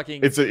 Yeah, we're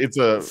talking. It's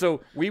a.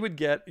 So we would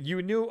get.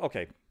 You knew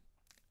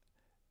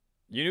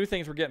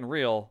things were getting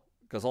real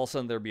because all of a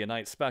sudden there'd be a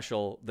night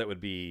special that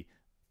would be,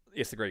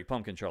 It's the Great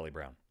Pumpkin, Charlie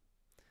Brown.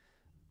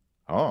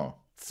 Oh.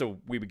 So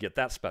we would get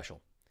that special,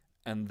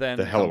 and then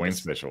the Halloween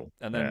special,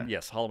 and then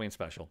yes, Halloween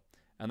special,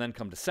 and then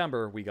come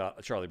December we got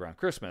a Charlie Brown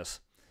Christmas,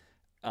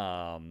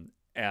 and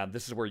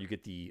this is where you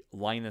get the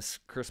Linus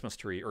Christmas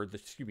tree, or the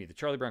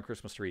Charlie Brown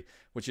Christmas tree,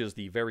 which is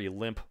the very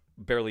limp,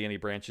 barely any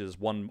branches,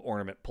 one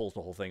ornament pulls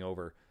the whole thing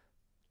over,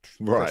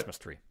 Christmas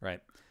tree, right?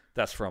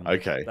 That's from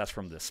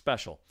this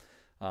special.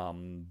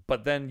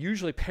 But then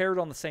usually paired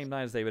on the same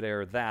night as they would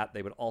air that,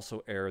 they would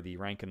also air the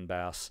Rankin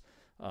Bass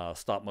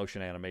stop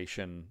motion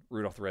animation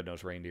Rudolph the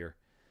Red-Nosed Reindeer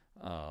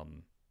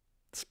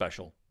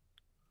special.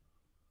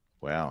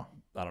 Wow.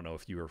 I don't know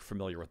if you were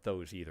familiar with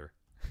those either.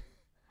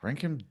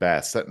 Rankin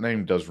Bass, that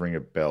name does ring a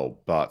bell,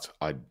 but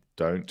I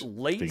don't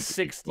Late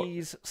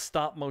 60s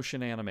stop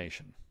motion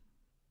animation.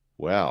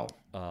 Wow.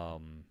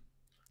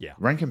 Yeah.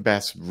 Rankin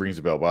Bass rings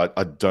a bell, but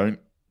I don't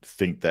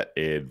think that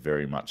aired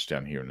very much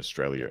down here in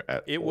Australia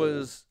at all. It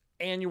was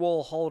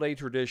annual holiday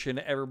tradition.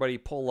 Everybody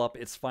pull up.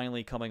 It's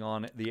finally coming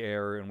on the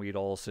air, and we'd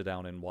all sit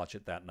down and watch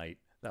it that night.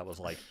 That was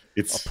like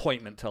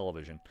appointment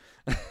television.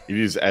 It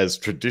is as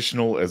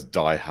traditional as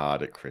Die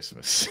Hard at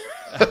Christmas.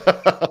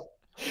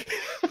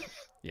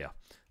 Yeah.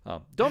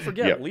 Don't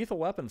forget, Lethal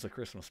Weapon's a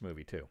Christmas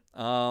movie too.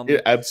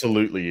 It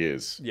absolutely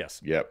is.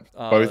 Yes. Yep.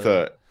 Both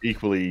are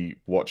equally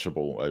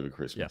watchable over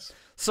Christmas. Yes.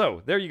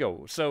 So there you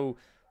go. So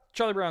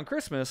Charlie Brown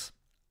Christmas,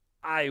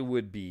 I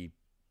would be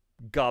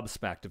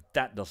gobsmacked if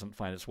that doesn't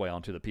find its way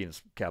onto the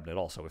penis cabinet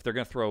also. If they're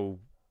going to throw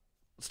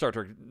Star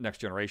Trek Next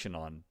Generation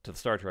on to the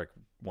Star Trek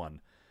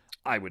one,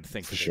 I would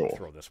think that they would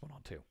throw this one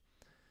on too.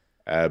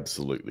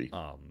 Absolutely.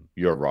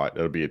 You're right.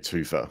 It'll be a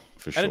twofer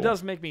for sure. And it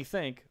does make me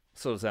think,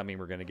 so does that mean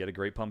we're going to get a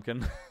Great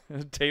Pumpkin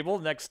table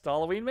next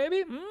Halloween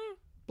maybe?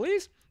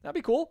 Please? That'd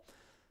be cool.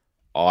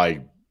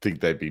 I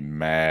think they'd be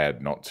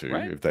mad not to,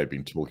 right? If they've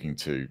been talking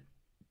to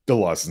the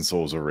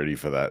licensors already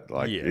for that.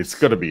 Like, yes. It's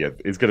got to be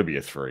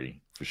a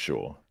 3 for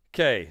sure.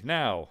 Okay,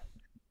 now,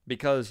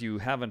 because you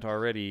haven't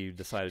already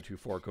decided to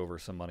fork over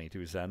some money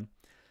to Zen,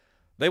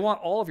 they want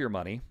all of your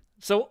money.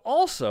 So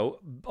also,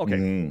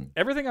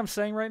 everything I'm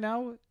saying right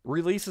now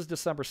releases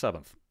December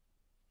 7th.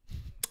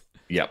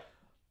 Yep.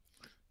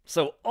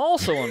 So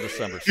also on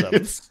December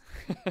 7th,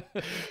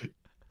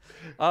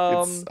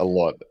 it's a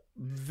lot.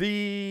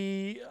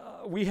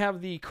 We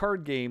have the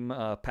card game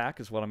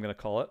pack is what I'm going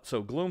to call it.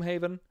 So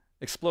Gloomhaven,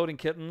 Exploding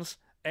Kittens,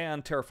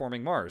 and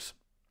Terraforming Mars.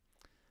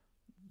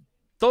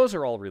 Those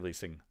are all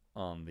releasing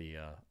on the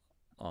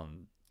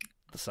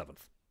 7th.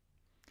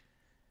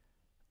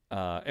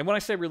 And when I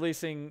say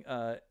releasing,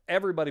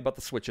 everybody but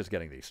the Switch is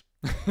getting these.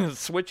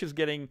 Switch is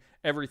getting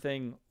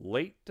everything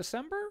late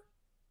December.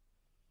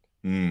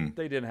 They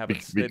didn't have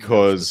it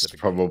because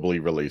probably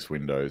release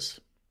windows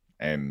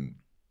and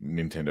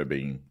Nintendo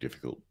being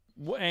difficult,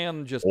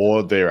 and just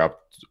or they're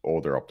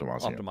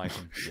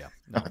optimizing. Yeah,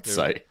 no, I'd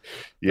say,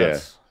 yeah.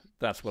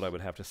 That's what I would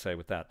have to say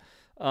with that.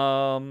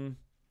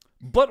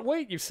 But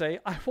wait, you say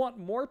I want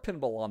more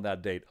pinball on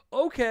that date.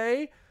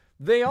 Okay,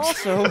 they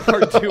also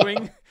are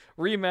doing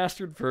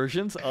remastered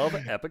versions of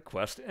Epic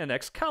Quest and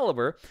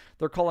Excalibur.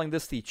 They're calling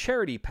this the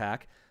charity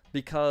pack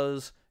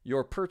because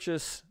your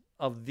purchase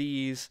of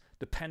these,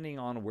 depending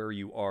on where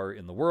you are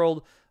in the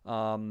world,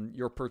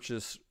 your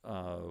purchase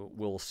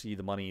will see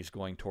the monies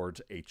going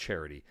towards a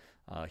charity.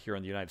 Here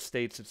in the United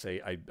States, it's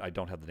I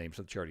don't have the names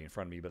of the charity in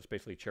front of me, but it's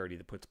basically a charity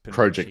that puts pinball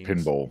Project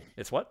machines. Pinball.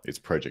 It's what? It's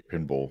Project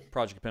Pinball.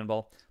 Project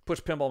Pinball.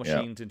 Puts pinball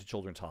machines into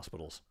children's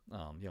hospitals.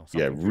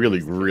 Really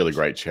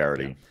great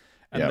charity.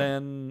 Yeah. And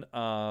then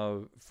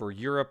for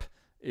Europe,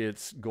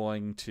 it's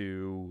going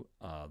to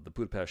the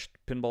Budapest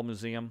Pinball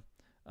Museum.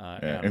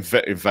 In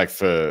fact,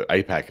 for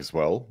APAC as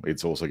well,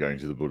 it's also going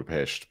to the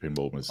Budapest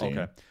Pinball Museum.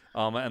 Okay.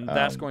 And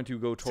that's going to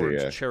go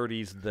towards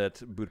charities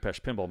that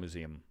Budapest Pinball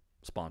Museum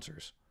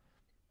sponsors.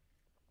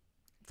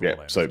 Yeah,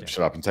 so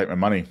shut up and take my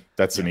money.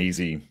 That's an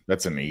easy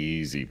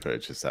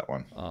purchase, that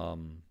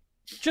one.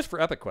 Just for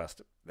Epic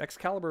Quest.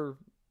 Excalibur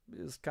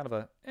is kind of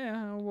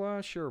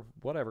a, sure,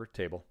 whatever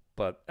table.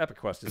 But Epic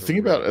Quest is the thing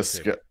about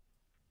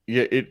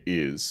yeah, it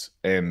is.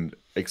 And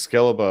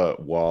Excalibur,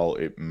 while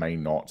it may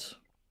not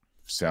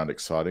sound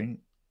exciting,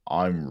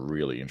 I'm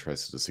really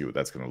interested to see what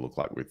that's going to look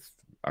like with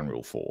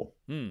Unreal 4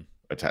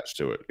 attached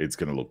to it. It's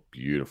going to look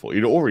beautiful.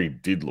 It already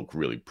did look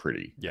really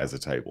pretty as a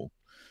table.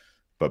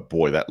 But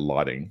boy, that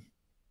lighting,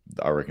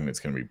 I reckon it's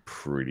going to be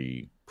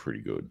pretty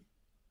good.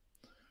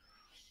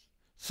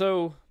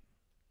 So,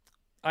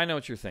 I know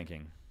what you're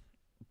thinking,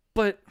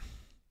 but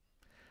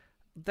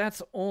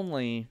that's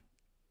only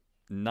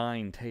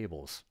 9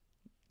 tables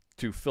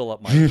to fill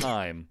up my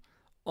time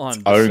on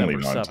December only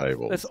 9 7th.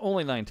 tables. That's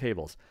only 9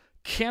 tables.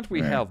 Can't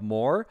we have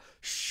more?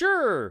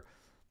 Sure.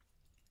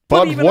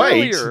 But even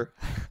wait, earlier,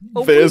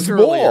 there's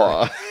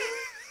more.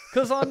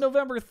 Because on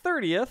November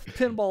 30th,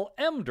 Pinball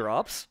M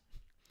drops.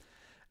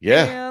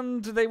 Yeah.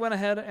 And they went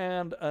ahead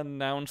and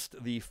announced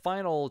the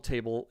final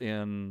table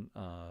in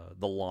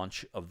the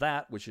launch of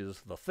that, which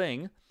is The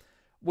Thing,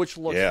 which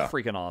looks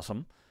freaking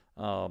awesome.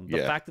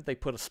 The fact that they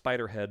put a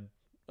spider head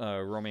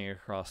roaming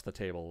across the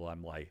table,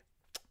 I'm like,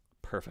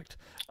 perfect.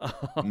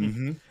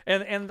 And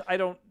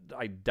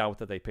I doubt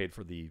that they paid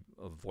for the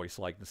voice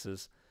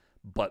likenesses,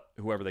 but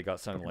whoever they got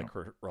sounded like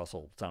Kurt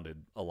Russell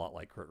sounded a lot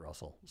like Kurt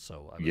Russell,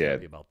 so I was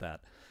happy about that.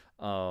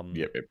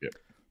 Yep.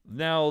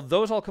 Now,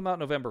 those all come out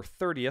November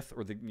 30th,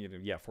 or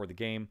for the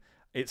game.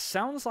 It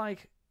sounds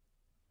like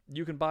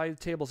you can buy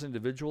tables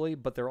individually,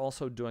 but they're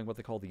also doing what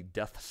they call the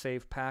Death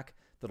Save Pack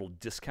that'll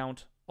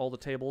discount all the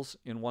tables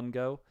in one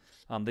go.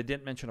 They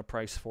didn't mention a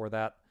price for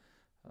that.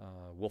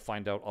 We'll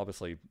find out,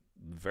 obviously,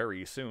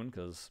 very soon,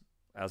 because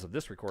as of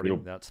this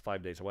recording, that's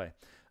 5 days away.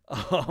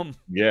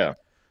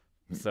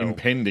 So,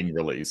 impending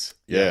release.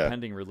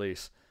 Pending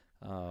release.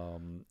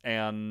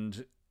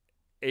 And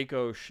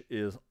Akosh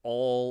is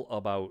all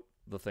about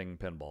The Thing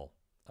Pinball.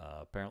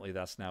 Apparently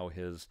that's now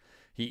his...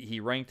 He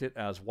ranked it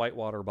as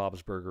Whitewater,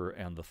 Bob's Burger,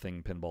 and The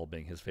Thing Pinball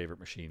being his favorite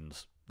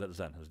machines that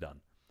Zen has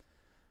done.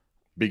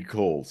 Big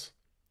calls.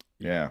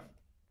 Yeah.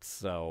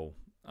 So...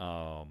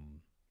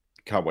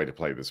 can't wait to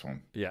play this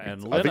one. Yeah,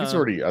 and I think it's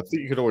already... I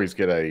think you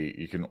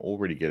can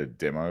already get a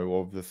demo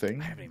of The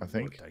Thing, I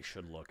think. Looked. I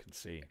should look and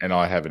see. And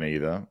I haven't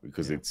either,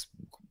 because it's...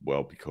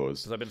 Well,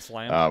 because... I've been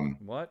slammed?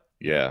 What?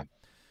 Yeah.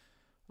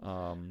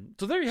 So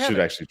there you have it.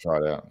 Should actually try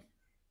it out.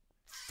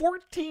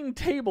 14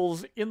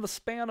 tables in the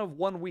span of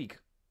 1 week.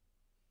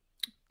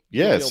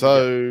 Yeah,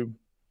 so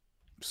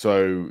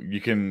you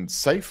can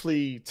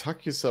safely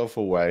tuck yourself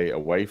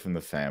away from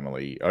the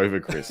family over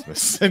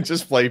Christmas and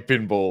just play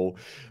pinball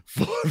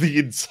for the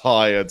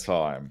entire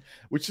time,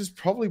 which is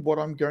probably what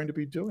I'm going to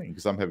be doing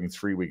because I'm having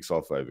 3 weeks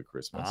off over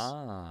Christmas.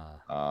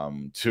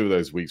 2 of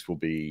those weeks will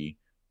be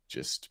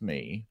just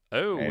me.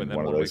 Oh, and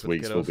one of those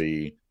weeks will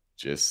be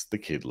just the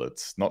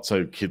kidlets. Not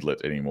so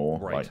kidlet anymore,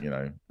 right.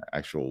 Like,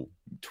 actual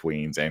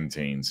tweens and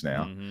teens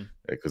now,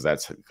 because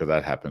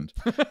that happened.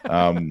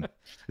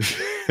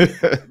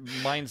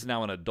 Mine's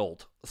now an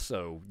adult,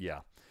 so yeah.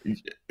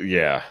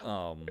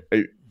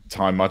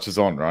 Time marches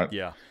on, right?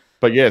 Yeah.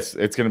 But yes,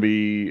 it's gonna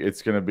be.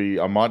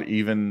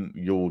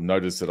 You'll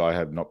notice that I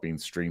have not been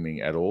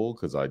streaming at all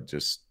because I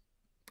just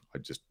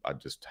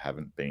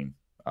haven't been.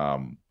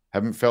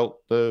 Haven't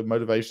felt the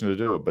motivation to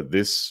do it. But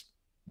this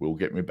will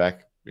get me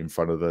back in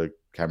front of the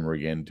camera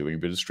again, doing a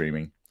bit of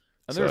streaming.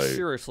 And there's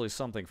seriously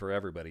something for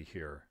everybody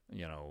here.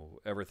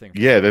 Everything.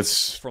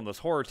 From those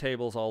horror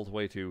tables all the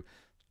way to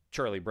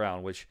Charlie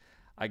Brown, which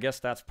I guess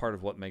that's part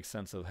of what makes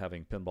sense of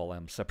having Pinball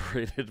M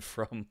separated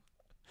from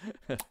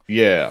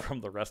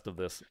from the rest of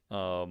this.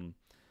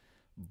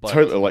 But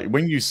totally, like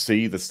when you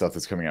see the stuff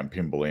that's coming out in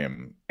Pinball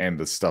M and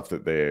the stuff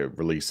that they're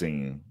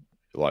releasing,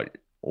 like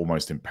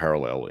almost in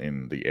parallel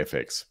in the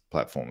FX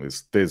platform,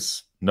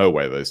 there's no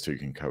way those two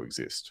can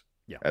coexist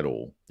at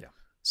all. Yeah.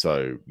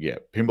 So yeah,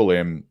 Pinball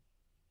M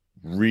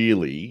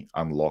really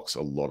unlocks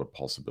a lot of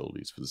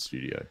possibilities for the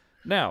studio.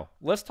 Now,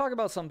 let's talk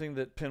about something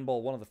that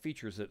Pinball, one of the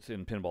features that's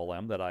in Pinball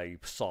M that I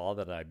saw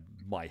that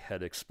my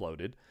head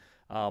exploded.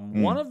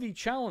 One of the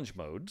challenge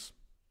modes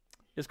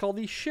is called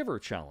the Shiver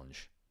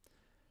Challenge,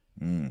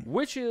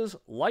 which is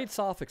lights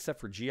off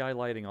except for GI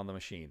lighting on the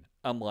machine.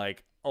 I'm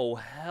like, oh,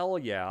 hell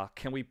yeah.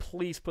 Can we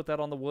please put that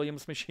on the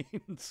Williams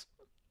machines?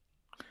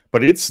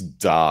 But it's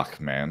dark,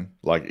 man.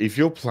 Like, if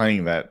you're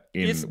playing that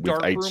with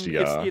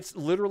HDR... It's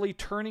literally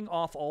turning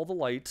off all the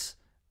lights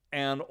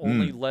and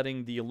only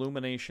letting the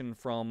illumination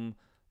from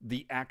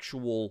the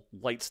actual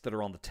lights that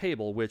are on the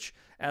table, which,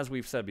 as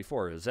we've said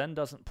before, Zen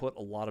doesn't put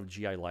a lot of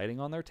GI lighting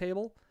on their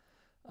table.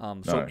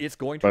 So it's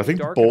going to be dark. But I think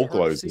the ball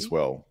glows as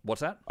well.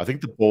 What's that? I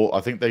think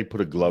they put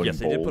a glowing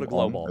ball did put a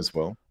glow ball as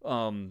well.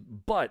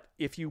 But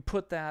if you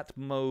put that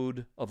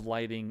mode of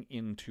lighting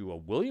into a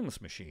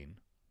Williams machine,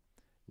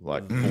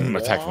 like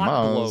Attack from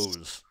Mars,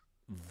 blows,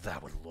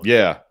 that would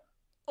look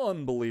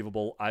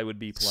unbelievable. I would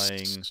be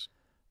playing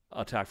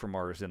Attack from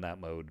Mars in that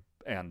mode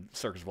and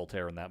Circus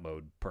Voltaire in that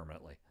mode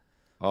permanently.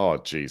 Oh,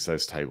 geez,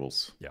 those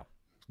tables. Yeah.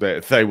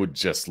 They would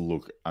just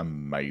look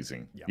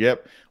amazing. Yeah.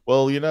 Yep.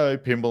 Well,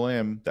 Pinball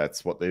M,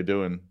 that's what they're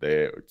doing.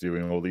 They're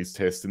doing all these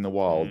tests in the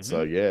wild.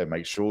 So, yeah,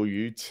 make sure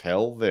you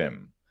tell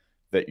them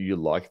that you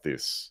like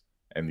this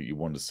and that you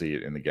want to see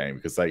it in the game,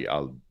 because they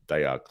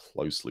are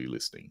closely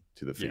listening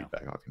to the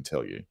feedback, I can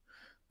tell you.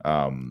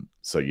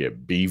 So, yeah,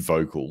 be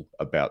vocal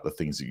about the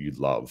things that you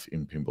love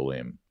in Pinball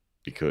M,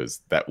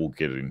 because that will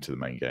get it into the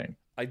main game.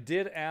 I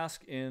did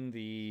ask in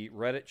the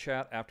Reddit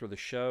chat after the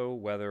show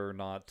whether or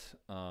not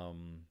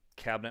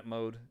cabinet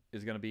mode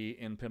is going to be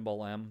in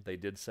Pinball M. They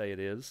did say it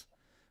is.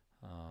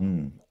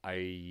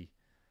 I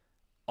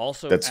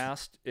also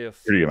asked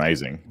if... Pretty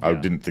amazing. Yeah. I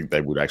didn't think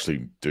they would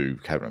actually do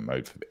cabinet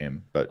mode for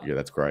M, but yeah,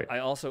 that's great. I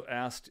also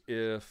asked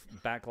if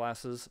back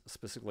glasses,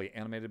 specifically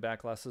animated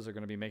back glasses, are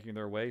going to be making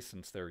their way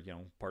since they're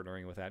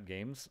partnering with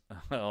AtGames.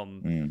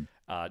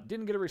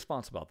 Didn't get a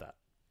response about that.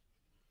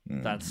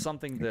 That's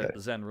something that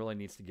Zen really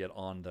needs to get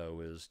on,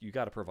 though, is you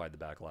got to provide the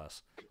back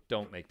glass.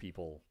 Don't make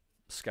people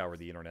scour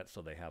the internet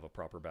so they have a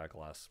proper back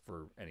glass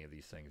for any of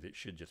these things. It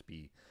should just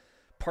be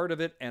part of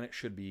it, and it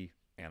should be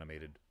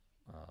animated.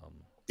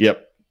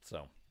 Yep.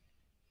 So.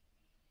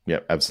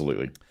 Yep,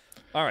 absolutely.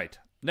 All right.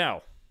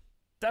 Now,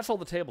 that's all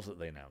the tables that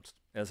they announced.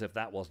 As if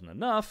that wasn't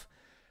enough,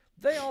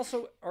 they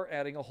also are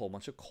adding a whole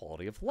bunch of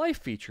quality of life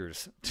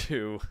features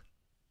to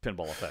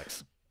Pinball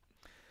FX.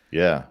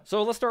 Yeah.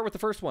 So let's start with the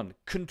first one.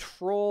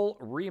 Control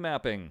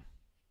remapping.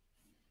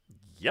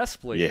 Yes,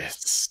 please.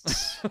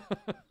 Yes.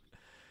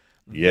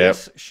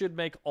 This should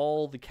make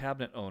all the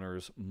cabinet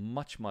owners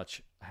much,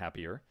 much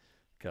happier,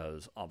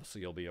 because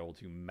obviously you'll be able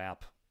to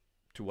map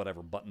to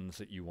whatever buttons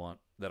that you want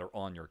that are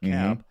on your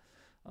cab.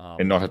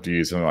 And not have to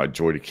use something like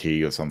Joy to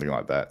Key or something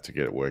like that to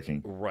get it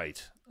working.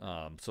 Right.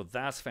 So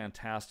that's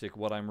fantastic.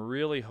 What I'm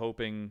really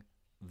hoping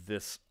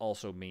this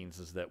also means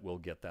is that we'll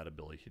get that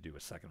ability to do a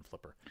second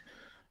flipper.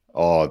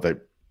 Oh,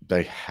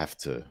 they have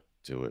to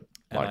do it.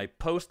 And I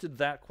posted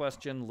that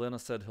question. Lena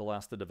said he'll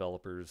ask the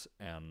developers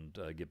and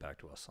get back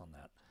to us on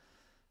that.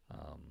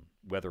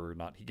 Whether or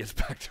not he gets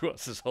back to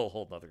us is a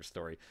whole other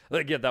story.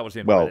 Again, that was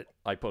in Reddit.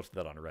 I posted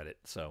that on Reddit.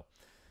 So,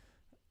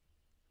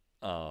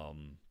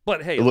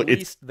 but hey, look, at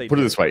least they put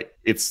it this way: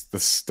 it's the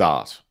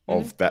start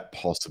of that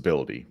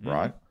possibility,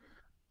 right?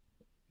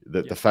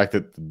 The fact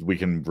that we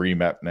can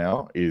remap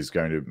now is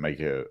going to make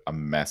a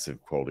massive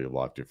quality of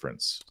life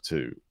difference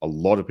to a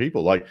lot of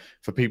people. Like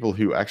for people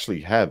who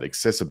actually have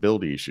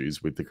accessibility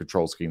issues with the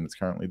control scheme that's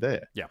currently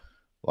there. Yeah.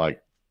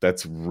 Like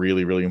that's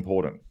really, really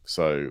important.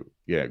 So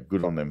yeah,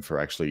 good on them for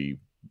actually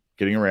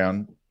getting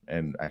around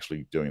and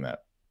actually doing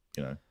that,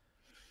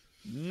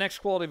 Next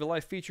quality of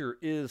life feature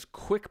is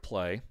quick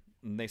play.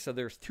 And they said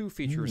there's two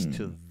features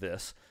to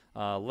this.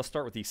 Let's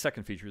start with the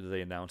second feature that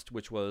they announced,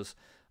 which was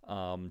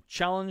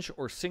challenge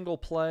or single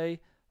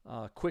play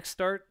quick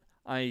start.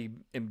 I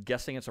am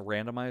guessing it's a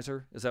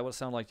randomizer. Is that what it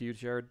sounded like to you,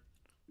 Jared?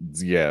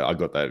 Yeah, I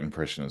got that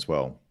impression as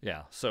well.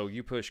 Yeah, so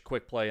you push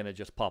quick play and it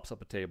just pops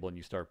up a table and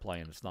you start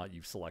playing. It's not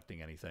you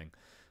selecting anything.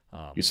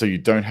 So you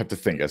don't have to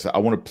think. I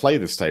want to play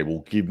this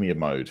table. Give me a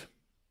mode.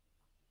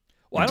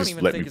 Well, I don't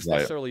even think it's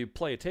necessarily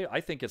play a table. I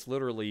think it's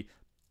literally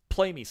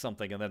play me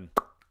something and then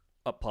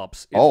up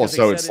pops.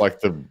 So it's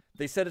like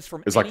they said it's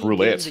from it's any like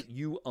roulette game that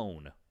you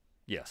own.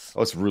 Yes.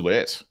 Oh, it's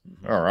roulette.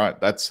 All right,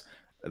 that's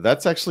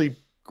actually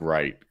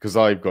great because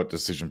I've got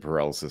decision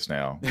paralysis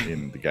now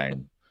in the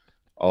game.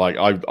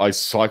 I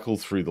cycle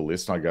through the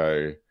list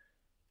and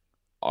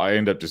I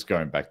end up just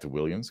going back to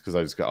Williams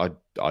because I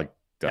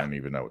don't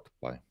even know what to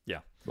play. Yeah.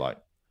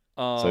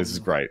 So this is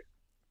great.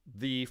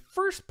 The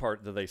first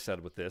part that they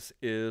said with this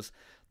is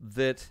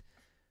that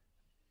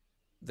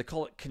they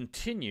call it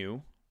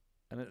continue,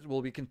 and it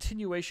will be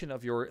continuation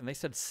of your, and they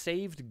said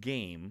saved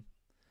game,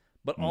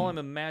 But all I'm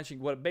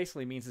imagining, what it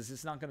basically means is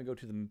it's not going to go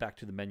to back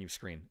to the menu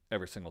screen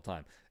every single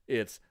time.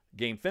 It's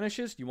game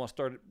finishes, you want to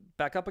start it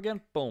back up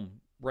again,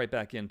 boom, right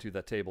back into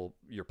that table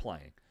you're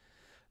playing.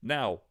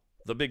 Now,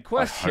 the big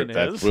question is...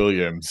 that's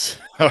Williams.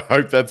 I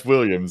hope that's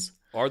Williams.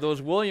 Are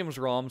those Williams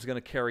ROMs going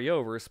to carry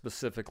over,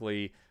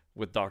 specifically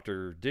with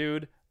Dr.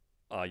 Dude,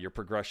 your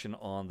progression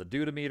on the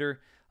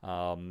Dude-O-Meter,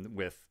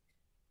 with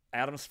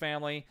Adam's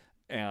Family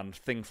and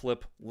Thing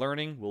Flip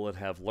learning? Will it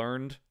have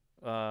learned,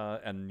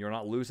 and you're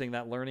not losing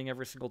that learning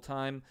every single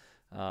time?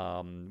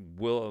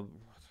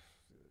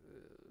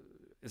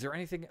 Is there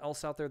anything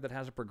else out there that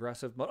has a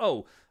progressive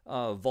mode?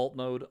 Vault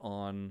mode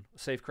on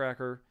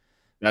Safecracker.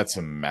 That's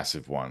a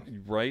massive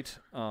one. Right.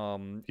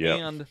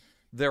 And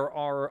there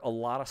are a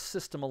lot of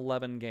System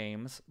 11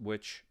 games,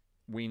 which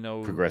we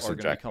know are going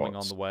to be coming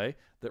on the way,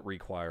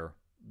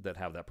 that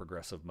have that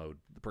progressive mode,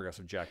 the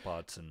progressive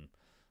jackpots and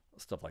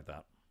stuff like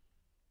that.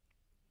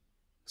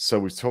 So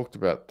we've talked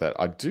about that.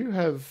 I do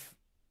have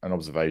an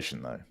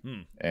observation, though.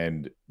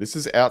 And this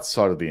is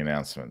outside of the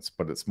announcements,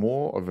 but it's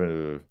more of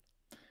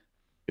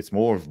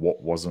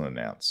what wasn't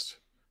announced.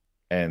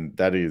 And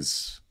that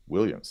is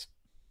Williams.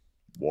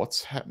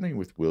 What's happening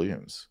with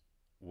Williams?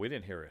 We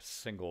didn't hear a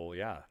single,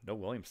 no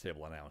Williams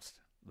table announced.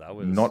 That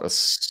was not a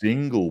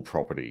single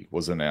property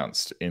was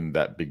announced in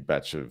that big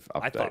batch of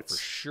updates. I thought for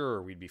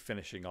sure we'd be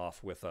finishing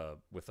off with a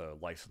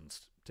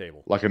licensed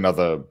table, like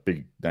another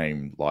big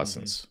name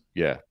license.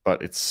 Yeah,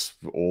 but it's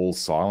all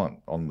silent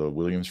on the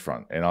Williams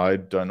front, and I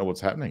don't know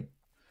what's happening.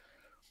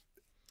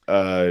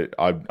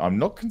 I'm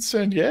not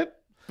concerned yet,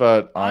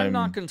 but I'm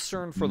not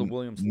concerned for the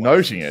Williams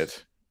noting license.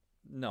 It.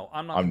 No,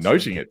 I'm not. I'm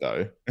noting it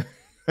though.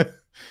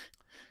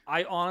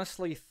 I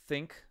honestly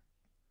think.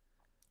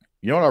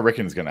 You know what I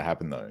reckon is going to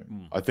happen, though?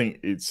 I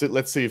think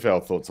let's see if our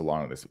thoughts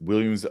align on this.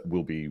 Williams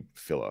will be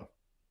filler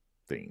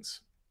things.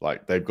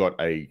 Like, they've got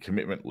a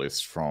commitment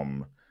list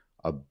from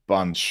a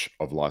bunch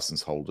of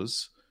license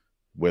holders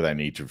where they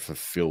need to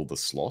fulfill the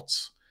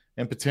slots.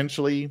 And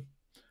potentially,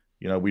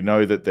 we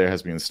know that there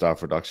has been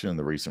staff reduction in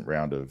the recent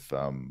round of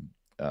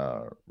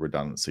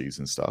redundancies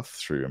and stuff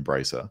through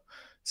Embracer.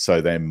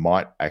 So they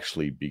might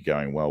actually be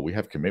going, well, we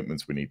have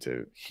commitments we need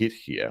to hit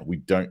here. We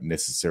don't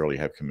necessarily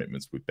have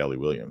commitments with Bally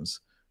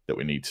Williams that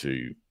we need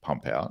to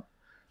pump out.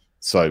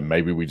 So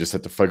maybe we just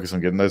have to focus on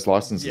getting those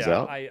licenses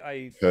out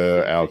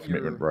for our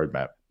commitment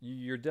roadmap.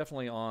 You're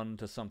definitely on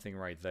to something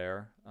right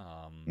there.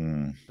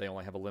 They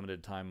only have a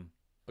limited time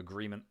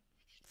agreement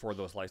for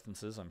those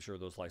licenses. I'm sure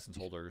those license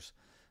holders,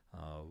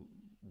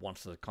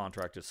 once the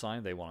contract is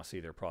signed, they want to see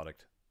their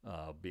product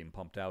being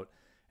pumped out.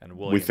 And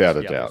Williams, without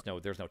a doubt,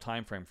 there's no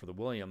time frame for the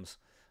Williams.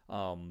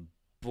 But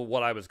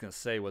what I was going to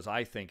say was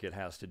I think it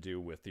has to do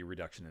with the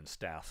reduction in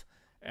staff.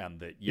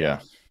 And that,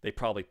 they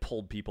probably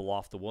pulled people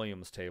off the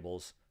Williams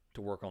tables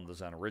to work on the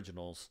Zen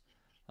originals.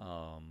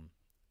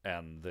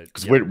 And that,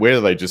 because where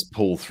do they just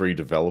pull 3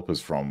 developers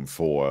from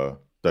for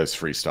those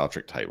 3 Star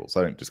Trek tables?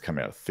 They don't just come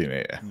out of thin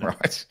air,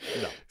 right?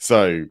 No.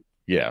 So,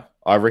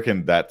 I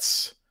reckon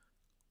that's...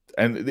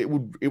 And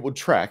it would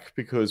track,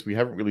 because we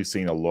haven't really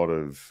seen a lot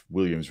of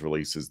Williams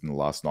releases in the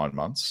last 9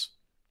 months.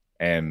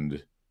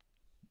 And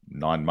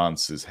 9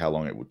 months is how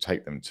long it would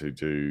take them to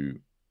do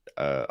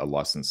a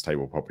licensed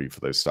table property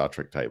for those Star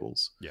Trek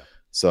tables. Yeah.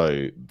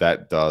 So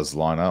that does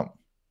line up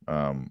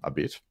a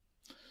bit.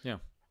 Yeah.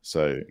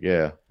 So,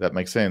 that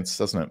makes sense,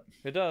 doesn't it?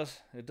 It does.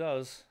 It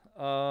does.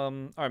 All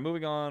right,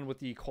 moving on with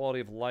the quality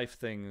of life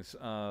things.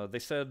 They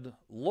said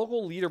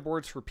local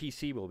leaderboards for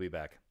PC will be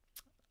back.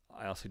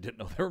 I also didn't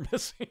know they were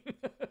missing.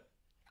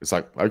 It's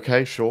like,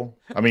 okay, sure.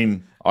 I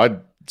mean,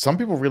 some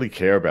people really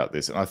care about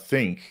this, and I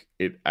think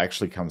it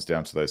actually comes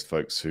down to those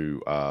folks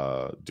who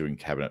are doing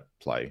cabinet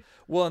play.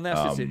 Well, and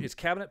that's just it. It's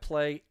cabinet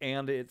play,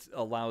 and it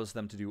allows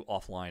them to do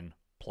offline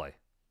play.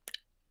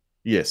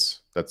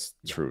 Yes, that's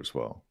true as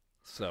well.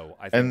 So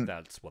I think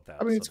that's what that.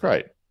 I mean, it's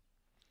great.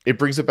 It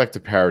brings it back to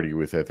parity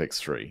with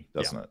FX3,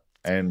 doesn't it?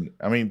 And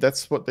I mean,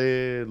 that's what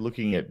they're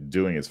looking at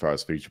doing as far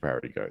as feature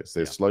parity goes.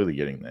 They're slowly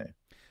getting there.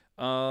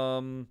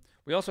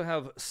 We also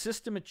have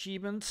system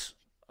achievements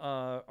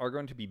are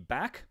going to be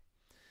back.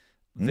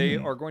 They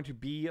are going to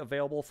be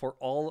available for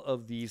all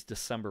of these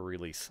December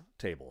release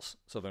tables.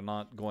 So they're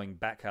not going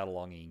back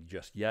cataloging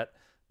just yet,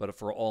 but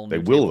for all new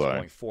tables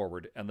going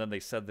forward. And then they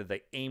said that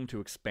they aim to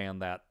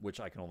expand that, which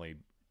I can only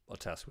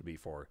attest would be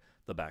for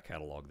the back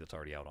catalog that's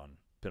already out on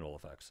Pinball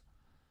FX.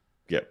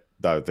 Yep.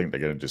 I think they're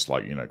going to just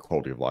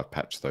quality of life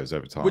patch those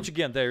over time. Which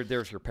again,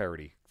 there's your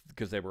parity,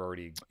 because they were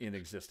already in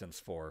existence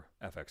for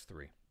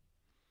FX3.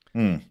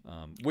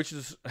 Which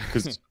is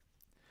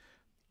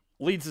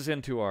leads us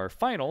into our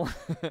final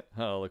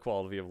the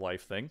quality of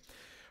life thing,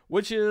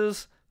 which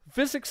is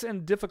physics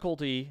and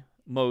difficulty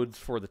modes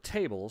for the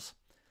tables.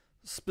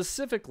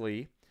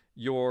 Specifically,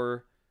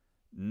 your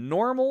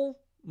normal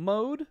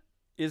mode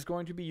is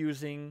going to be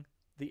using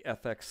the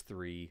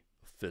FX3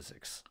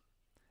 physics,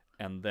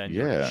 and then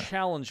your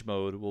challenge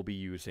mode will be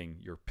using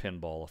your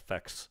Pinball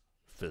FX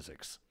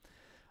physics.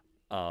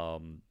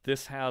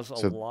 This has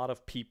a lot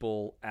of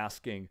people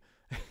asking,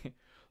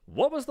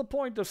 what was the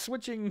point of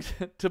switching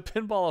to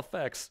Pinball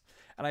FX?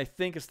 And I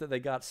think it's that they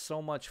got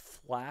so much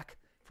flack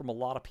from a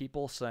lot of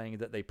people saying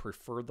that they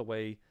preferred the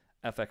way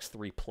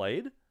FX3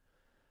 played.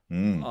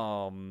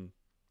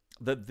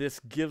 That this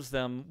gives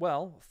them,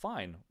 well,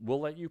 fine, we'll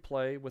let you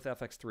play with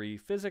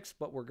FX3 physics,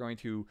 but we're going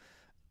to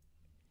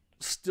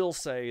still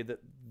say that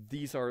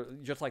these are,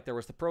 just like there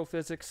was the Pro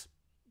Physics,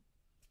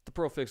 the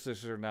Pro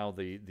Physics are now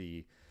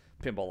the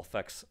Pinball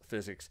FX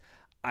physics.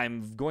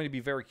 I'm going to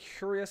be very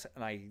curious,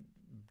 and I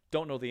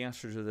don't know the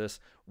answer to this.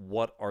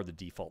 What are the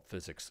default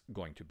physics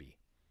going to be?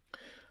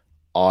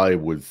 I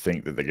would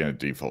think that they're going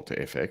to default to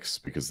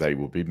FX because they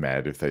would be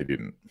mad if they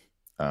didn't.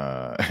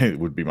 It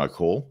would be my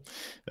call.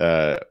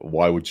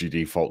 Why would you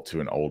default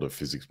to an older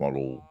physics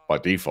model by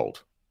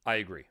default? I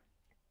agree.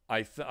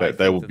 I think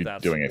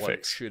that's doing what FX.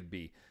 it should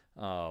be.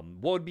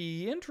 What would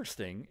be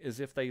interesting is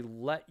if they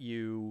let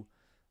you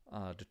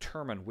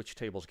determine which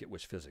tables get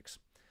which physics.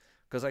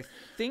 Because I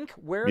think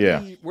where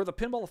the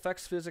Pinball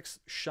FX physics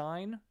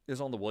shine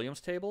is on the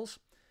Williams tables.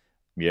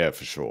 Yeah,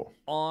 for sure.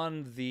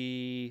 On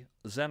the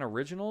Zen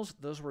originals,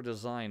 those were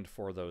designed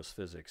for those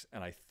physics,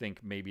 and I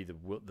think maybe the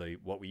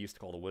what we used to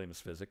call the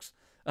Williams physics,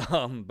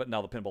 but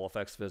now the Pinball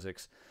FX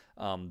physics,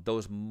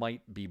 those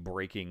might be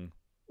breaking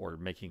or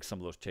making some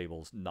of those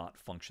tables not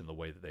function the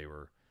way that they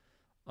were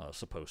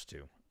supposed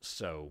to.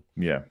 So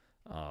yeah,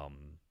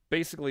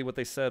 basically what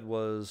they said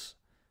was,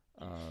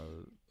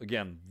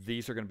 again,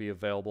 these are going to be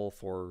available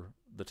for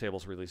the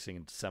tables releasing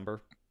in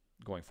December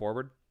going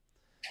forward.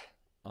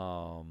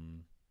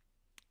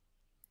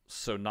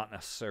 So not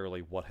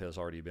necessarily what has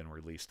already been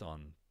released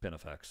on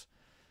PinFX.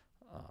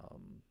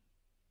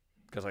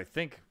 Because I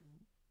think,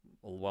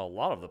 well, a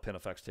lot of the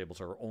PinFX tables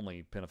are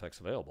only PinFX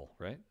available,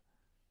 right?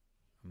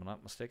 Am I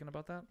not mistaken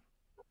about that?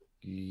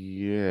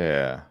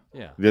 Yeah.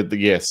 Yeah.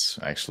 Yes,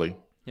 actually.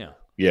 Yeah.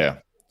 Yeah.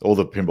 All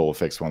the Pinball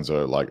FX ones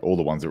are like all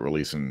the ones that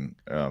release in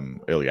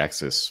early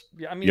access.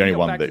 Yeah, I mean, the only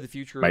one Back that to the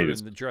Future made and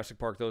the Jurassic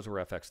Park, those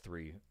were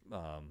FX3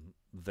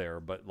 there,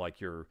 but like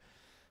your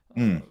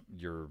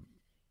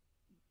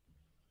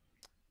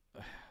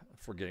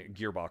forgetting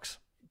Gearbox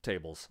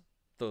tables,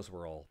 those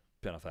were all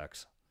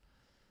PinFX.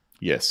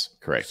 Yes,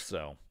 correct.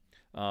 So,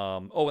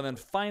 and then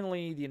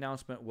finally, the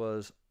announcement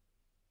was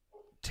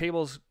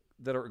tables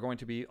that are going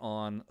to be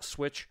on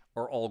Switch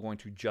are all going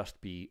to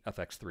just be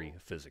FX3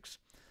 physics.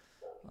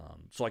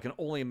 So I can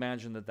only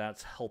imagine that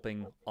that's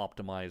helping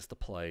optimize the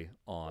play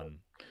on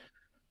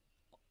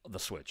the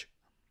Switch.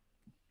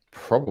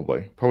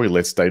 Probably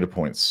less data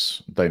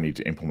points they need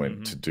to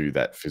implement to do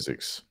that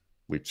physics,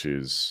 which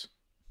is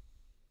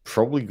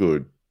probably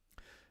good.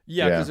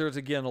 Yeah, because there's,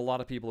 again, a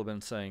lot of people have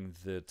been saying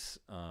that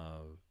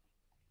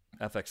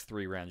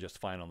FX3 ran just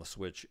fine on the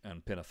Switch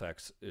and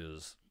PinFX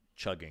is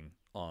chugging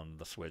on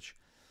the Switch.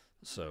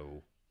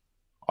 So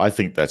I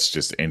think that's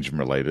just engine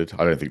related.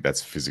 I don't think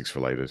that's physics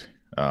related.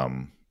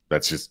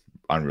 That's just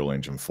Unreal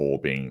Engine 4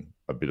 being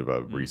a bit of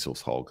a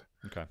resource hog.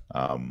 Okay.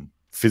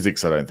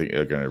 Physics, I don't think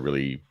are going to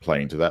really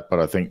play into that, but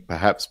I think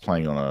perhaps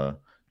playing on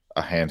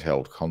a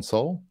handheld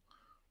console,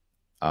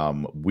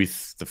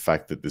 with the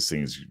fact that this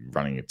thing is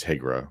running a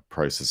Tegra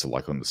processor,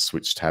 like on the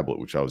Switch tablet,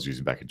 which I was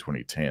using back in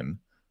 2010,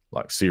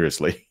 like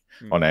seriously,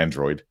 on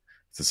Android,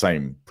 it's the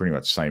same, pretty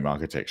much same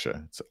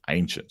architecture. It's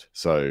ancient.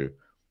 So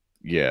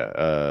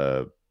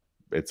yeah,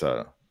 it's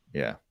a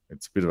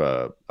bit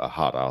of a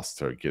hard ask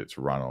to get it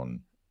to run on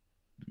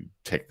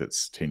tech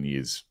that's 10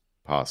 years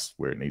past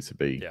where it needs to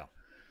be. Yeah.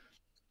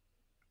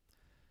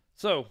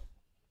 So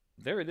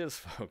there it is,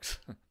 folks.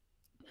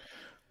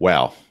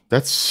 Wow,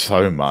 that's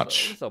so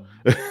much. It's a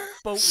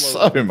boatload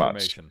of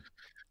information.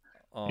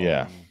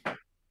 Yeah.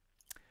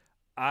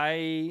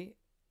 I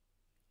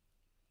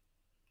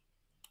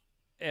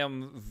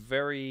am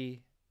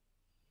very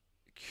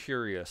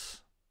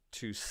curious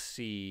to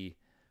see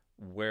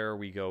where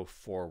we go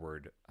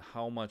forward.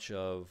 How much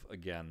of,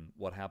 again,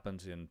 what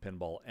happens in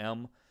Pinball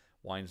M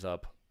winds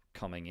up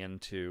coming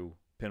into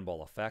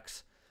Pinball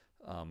FX.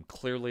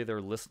 Clearly, they're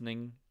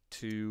listening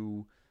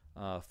to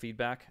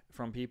feedback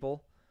from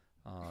people,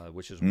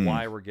 which is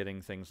why we're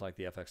getting things like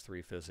the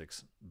FX3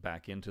 physics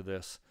back into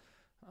this.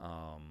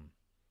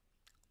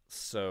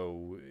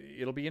 So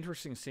it'll be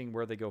interesting seeing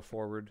where they go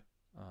forward,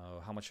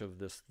 how much of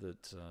this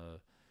that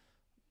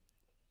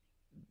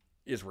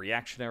is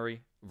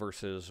reactionary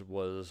versus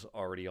was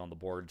already on the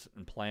boards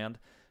and planned.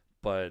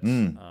 But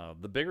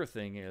the bigger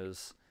thing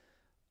is,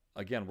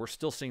 again, we're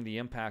still seeing the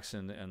impacts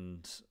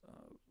and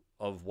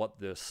of what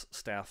this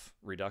staff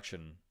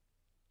reduction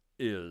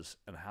is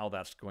and how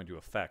that's going to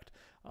affect.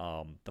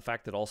 The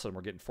fact that all of a sudden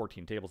we're getting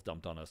 14 tables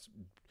dumped on us,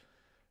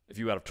 if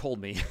you had have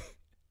told me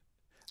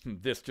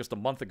this just a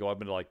month ago, I'd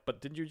been like,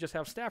 but didn't you just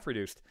have staff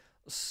reduced?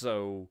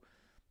 So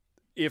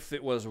if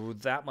it was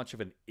that much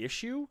of an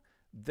issue,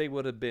 they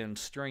would have been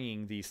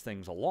stringing these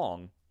things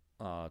along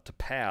to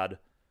pad.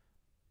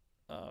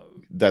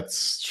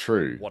 That's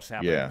true. What's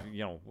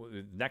happening,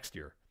 next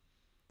year.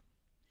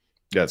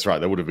 Yeah, that's right.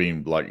 They would have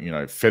been like,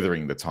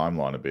 feathering the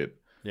timeline a bit.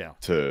 Yeah.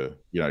 To,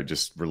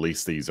 just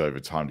release these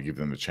over time to give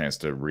them a chance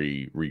to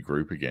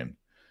regroup again.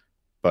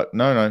 But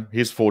no,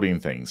 here's 14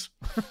 things.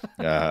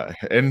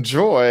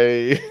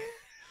 Enjoy.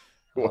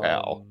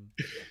 Wow.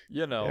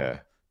 You know, Yeah.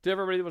 to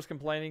everybody that was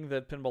complaining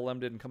that Pinball M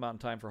didn't come out in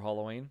time for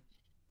Halloween,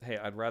 hey,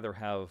 I'd rather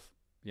have,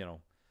 you know,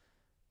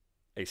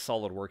 a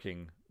solid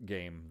working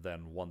game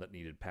than one that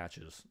needed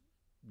patches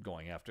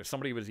going after.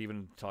 Somebody was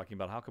even talking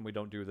about, how come we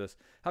don't do this?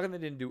 How come they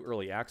didn't do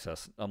early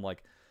access? I'm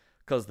like,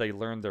 because they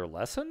learned their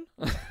lesson?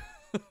 Well,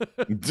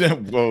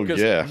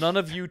 Because yeah. none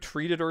of you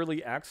treated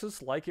early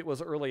access like it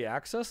was early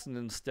access, and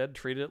instead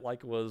treated it like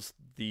it was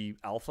the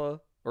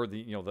alpha, or the,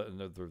 you know,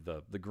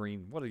 the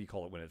green, what do you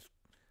call it when it's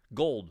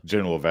gold?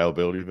 General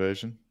availability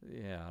version.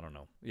 Yeah, I don't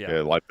know.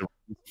 Yeah, Like the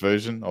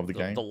version of the the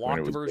game.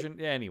 locked version.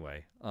 Yeah,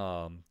 anyway,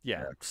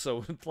 yeah.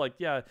 So it's like,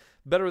 yeah,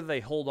 better that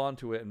they hold on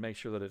to it and make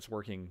sure that it's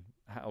working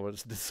how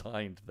it's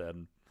designed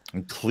then.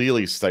 And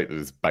clearly state that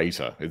it's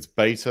beta. It's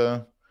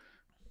beta.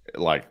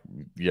 Like,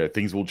 yeah,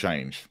 things will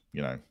change,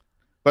 you know.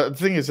 But the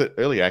thing is that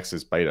early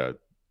access, beta,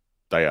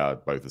 they are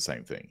both the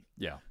same thing.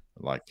 Yeah.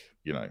 Like,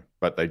 you know,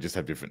 but they just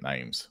have different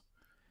names.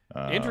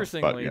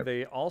 Interestingly,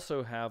 they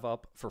also have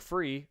up for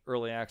free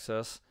early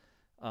access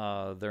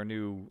their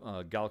new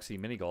Galaxy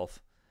Mini Golf.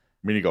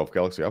 Mini Golf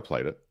Galaxy, I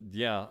played it.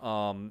 Yeah,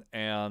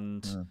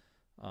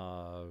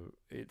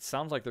 it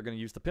sounds like they're going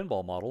to use the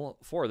pinball model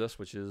for this,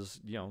 which is,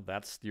 you know,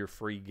 that's your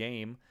free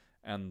game,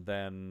 and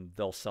then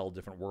they'll sell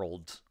different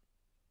worlds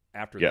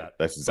after that. Yeah,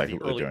 that's exactly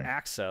what they're doing. The early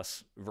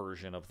access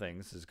version of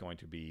things is going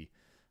to be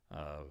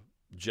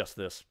just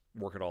this,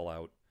 work it all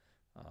out.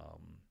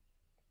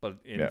 But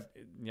you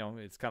know,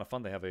 it's kind of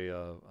fun. They have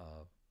a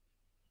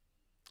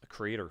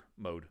creator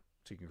mode,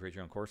 so you can create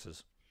your own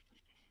courses.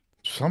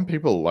 Some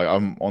people, like,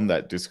 I'm on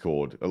that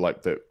Discord,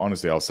 like, that.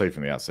 Honestly, I'll say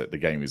from the outset, the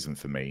game isn't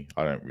for me.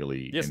 I don't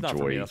really enjoy. It's not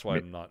for me. That's why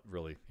I'm not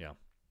really. Yeah.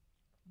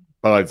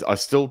 But I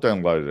still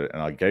downloaded it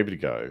and I gave it a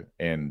go,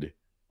 and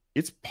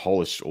it's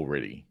polished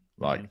already.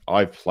 Like,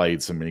 I've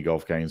played some mini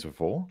golf games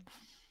before,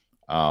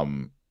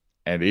 and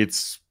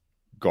it's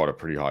got a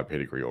pretty high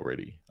pedigree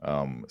already.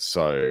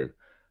 So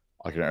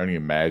I can only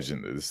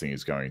imagine that this thing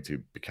is going to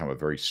become a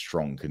very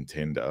strong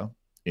contender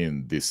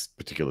in this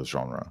particular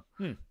genre.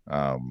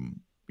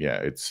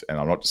 Yeah, and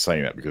I'm not just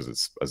saying that because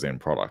it's a Zen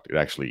product. It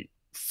actually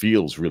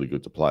feels really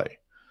good to play.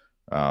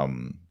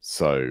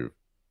 So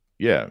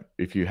yeah,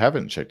 if you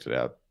haven't checked it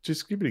out,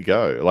 just give it a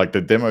go. Like,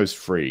 the demo's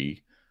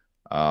free,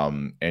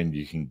 and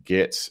you can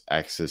get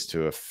access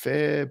to a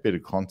fair bit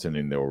of content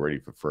in there already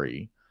for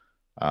free.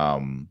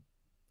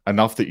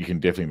 Enough that you can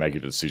definitely make a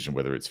decision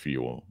whether it's for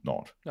you or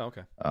not. Oh,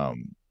 okay.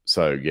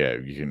 So yeah,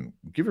 you can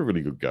give it a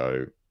really good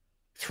go.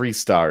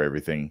 3-star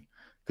everything,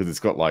 because it's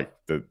got like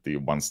the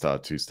 1-star,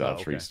 2-star,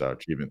 3-star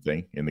achievement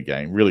thing in the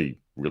game. Really,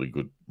 really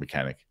good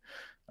mechanic.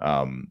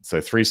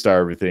 So 3-star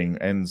everything,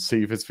 and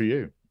see if it's for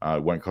you.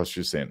 It won't cost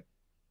you a cent.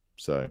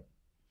 So,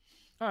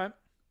 all right.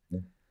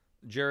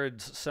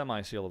 Jared's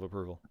semi-seal of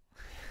approval.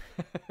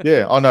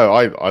 Yeah, I know.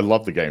 I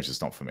love the game. It's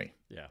just not for me.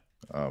 Yeah.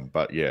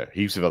 But yeah,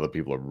 heaps of other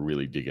people are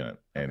really digging it,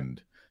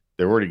 and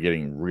they're already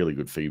getting really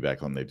good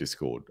feedback on their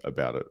Discord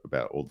about it,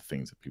 about all the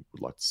things that people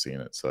would like to see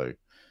in it. So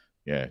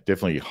yeah,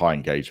 definitely high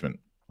engagement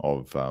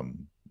of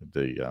from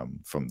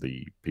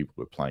the people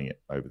who are playing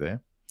it over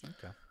there.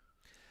 Okay.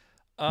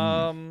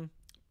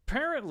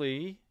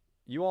 Apparently,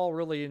 you all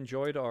really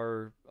enjoyed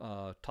our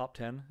top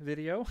 10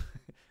 video.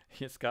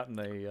 It's gotten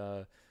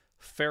a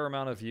fair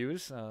amount of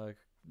views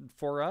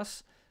for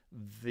us.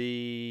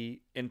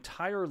 The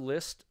entire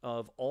list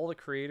of all the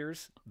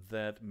creators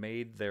that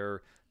made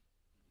their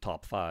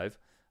top 5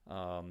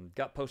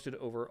 got posted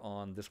over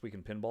on This Week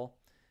in Pinball.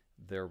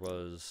 There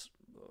was,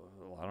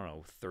 I don't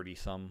know,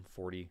 30-some,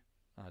 40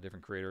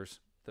 different creators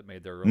that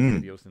made their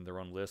own videos and their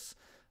own lists.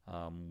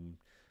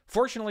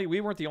 Fortunately,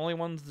 we weren't the only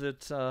ones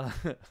that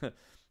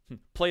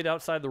played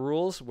outside the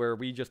rules, where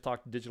we just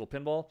talked digital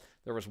pinball.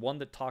 There was one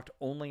that talked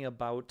only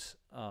about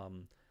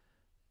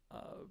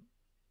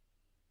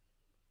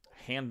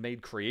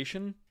handmade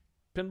creation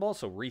pinball,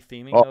 so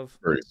retheming of...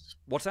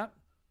 What's that?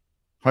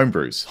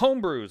 Homebrews.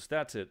 Homebrews,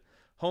 that's it.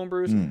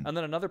 Homebrews. And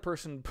then another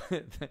person,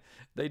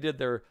 they did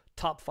their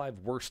top 5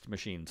 worst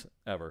machines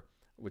ever,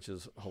 which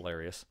is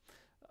hilarious.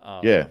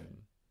 Yeah.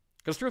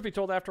 Because truth be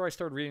told, after I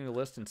started reading the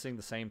list and seeing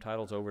the same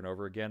titles over and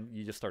over again,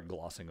 you just start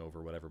glossing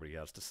over what everybody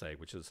has to say,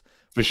 which is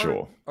for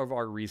sure of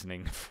our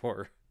reasoning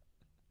for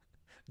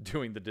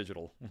doing the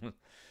digital.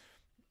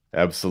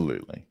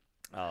 Absolutely.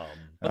 But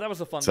that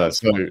was a fun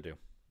thing to do.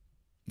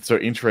 So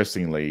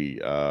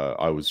interestingly,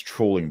 I was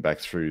trawling back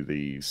through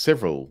the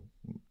several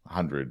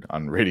hundred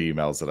unread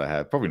emails that I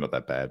have. Probably not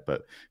that bad,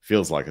 but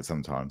feels like it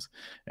sometimes.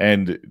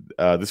 And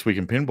This Week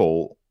in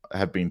Pinball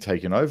have been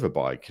taken over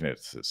by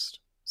Kineticist.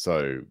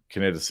 So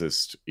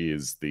Kineticist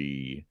is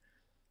the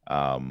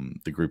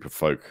group of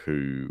folk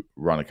who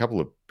run a couple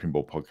of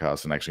pinball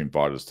podcasts and actually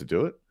invited us to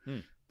do it.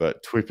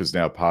 But TWIP is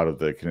now part of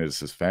the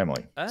Kineticist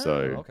family.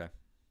 So okay.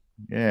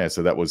 Yeah,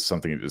 so that was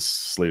something that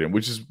just slid in,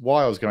 which is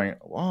why I was going,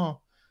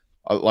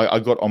 I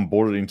got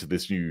onboarded into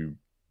this new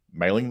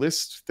mailing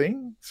list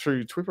thing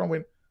through Twitter. I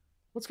went,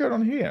 what's going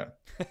on here?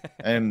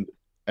 and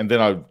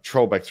then I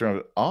trolled back through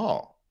and I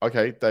went,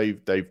 okay,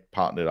 they've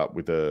partnered up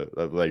with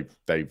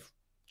they've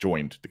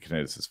joined the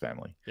Kineticus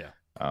family. Yeah.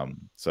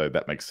 So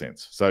that makes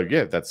sense. So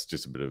yeah, that's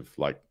just a bit of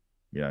like,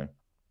 you know,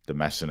 the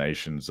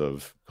machinations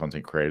of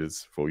content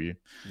creators for you.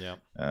 Yeah.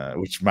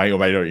 Which may or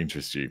may not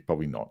interest you.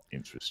 Probably not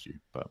interest you,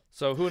 but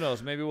so who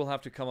knows? Maybe we'll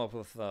have to come up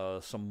with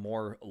some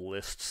more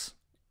lists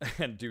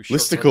and do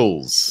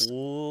listicles,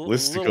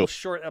 little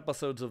short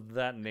episodes of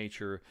that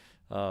nature.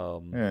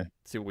 Yeah.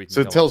 See what we can.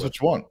 So tell us what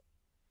you want.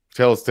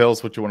 Tell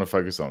us what you want to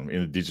focus on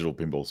in the digital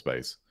pinball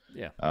space.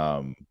 Yeah.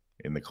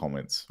 In the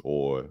comments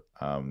or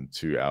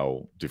to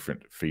our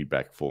different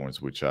feedback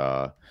forums, which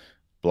are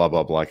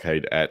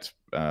BlahCade at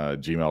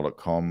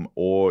gmail.com,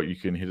 or you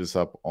can hit us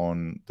up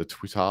on the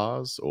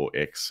Twitters, or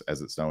X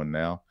as it's known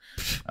now.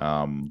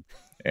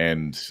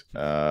 And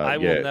I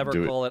will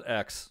never call it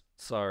X.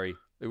 Sorry.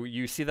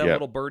 You see that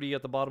little birdie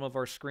at the bottom of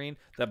our screen?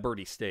 That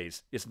birdie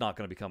stays. It's not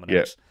going to become an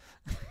X.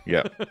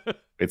 Yeah.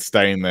 It's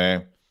staying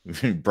there.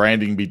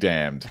 Branding be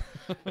damned.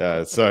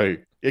 So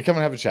yeah, come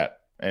and have a chat,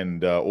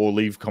 and or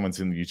leave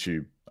comments in the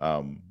YouTube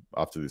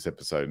after this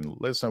episode, and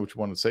let us know what you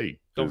want to see.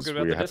 Don't forget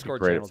about the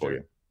Discord channel for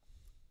you.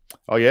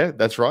 Oh yeah,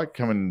 that's right.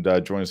 Come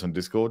and join us on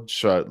Discord.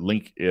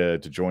 Link to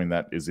join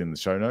that is in the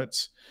show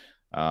notes.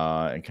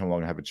 And come along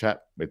and have a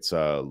chat. It's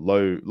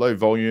low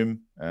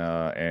volume,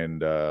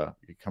 and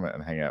you come out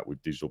and hang out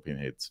with digital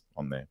pinheads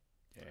on there.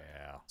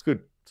 Yeah, it's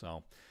good.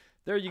 So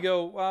there you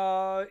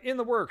go. In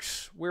the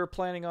works, we're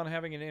planning on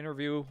having an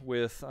interview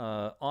with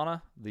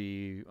Anna,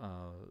 the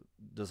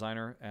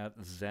designer at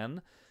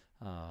Zen.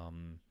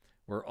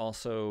 We're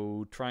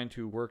also trying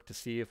to work to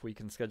see if we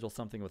can schedule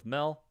something with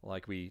Mel,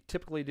 like we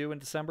typically do in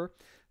December.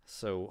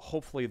 So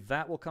hopefully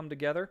that will come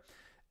together.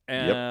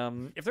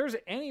 If there's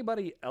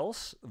anybody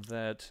else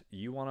that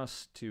you want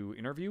us to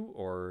interview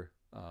or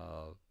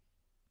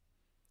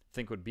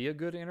think would be a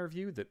good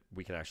interview that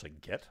we could actually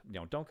get,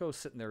 don't go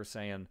sitting there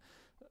saying,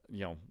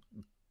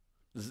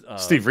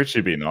 Steve Ritchie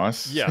would be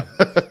nice. Yeah.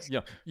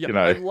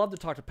 I'd love to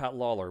talk to Pat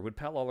Lawler. Would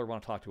Pat Lawler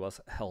want to talk to us?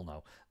 Hell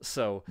no.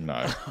 So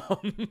no.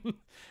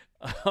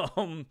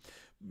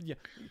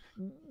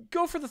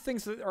 Go for the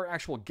things that are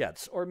actual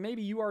gets, or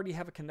maybe you already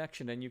have a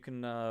connection and you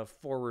can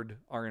forward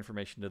our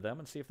information to them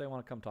and see if they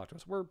want to come talk to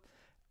us. We're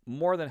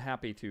more than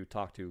happy to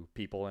talk to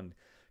people, and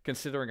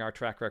considering our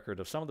track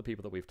record of some of the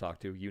people that we've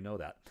talked to, you know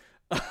that.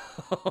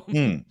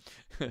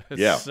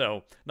 Yeah.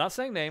 So, not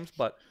saying names,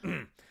 but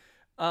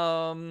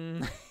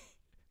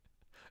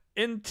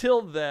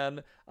until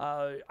then,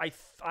 I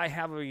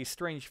have a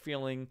strange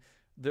feeling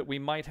that we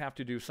might have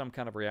to do some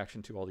kind of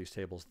reaction to all these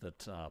tables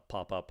that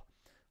pop up.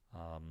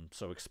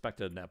 So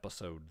expect an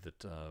episode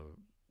that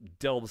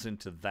delves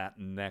into that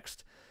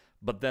next.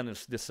 But then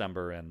it's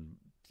December, and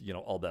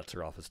all bets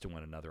are off as to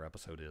when another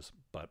episode is.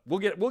 But we'll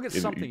get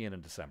something in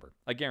December.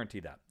 I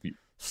guarantee that.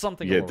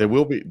 Something. Yeah, there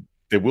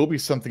will be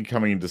something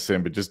coming in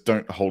December. Just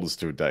don't hold us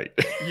to a date.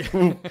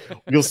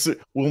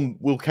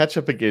 We'll catch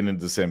up again in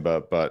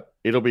December, but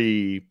it'll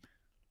be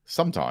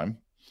sometime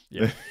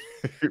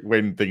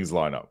when things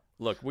line up.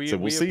 Look, we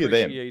see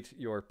appreciate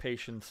your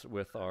patience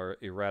with our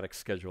erratic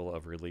schedule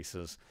of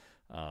releases.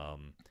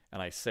 And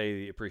I say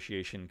the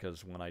appreciation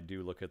because when I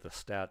do look at the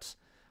stats,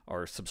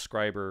 our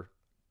subscriber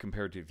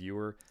compared to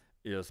viewer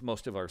is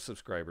most of our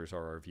subscribers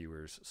are our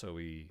viewers. So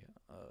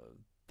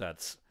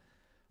that's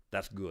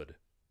good.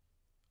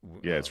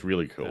 Yeah, it's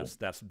really cool.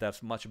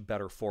 That's much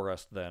better for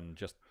us than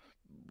just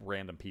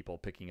random people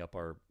picking up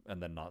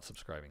and then not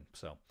subscribing.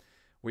 So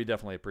we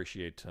definitely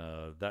appreciate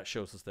that.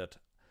 Shows us that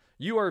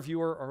you, our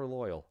viewer, are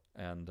loyal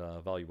and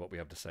value what we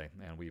have to say,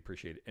 and we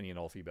appreciate any and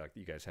all feedback that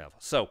you guys have.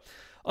 So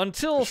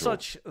until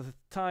such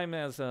time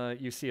as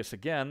you see us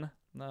again,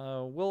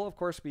 we'll of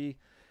course be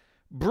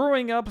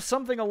brewing up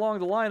something along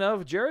the line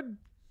of, Jared,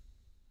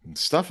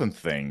 stuff and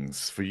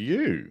things for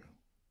you.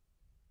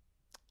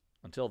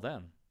 Until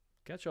then,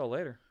 catch y'all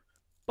later.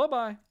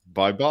 Bye-bye.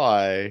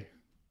 Bye-bye.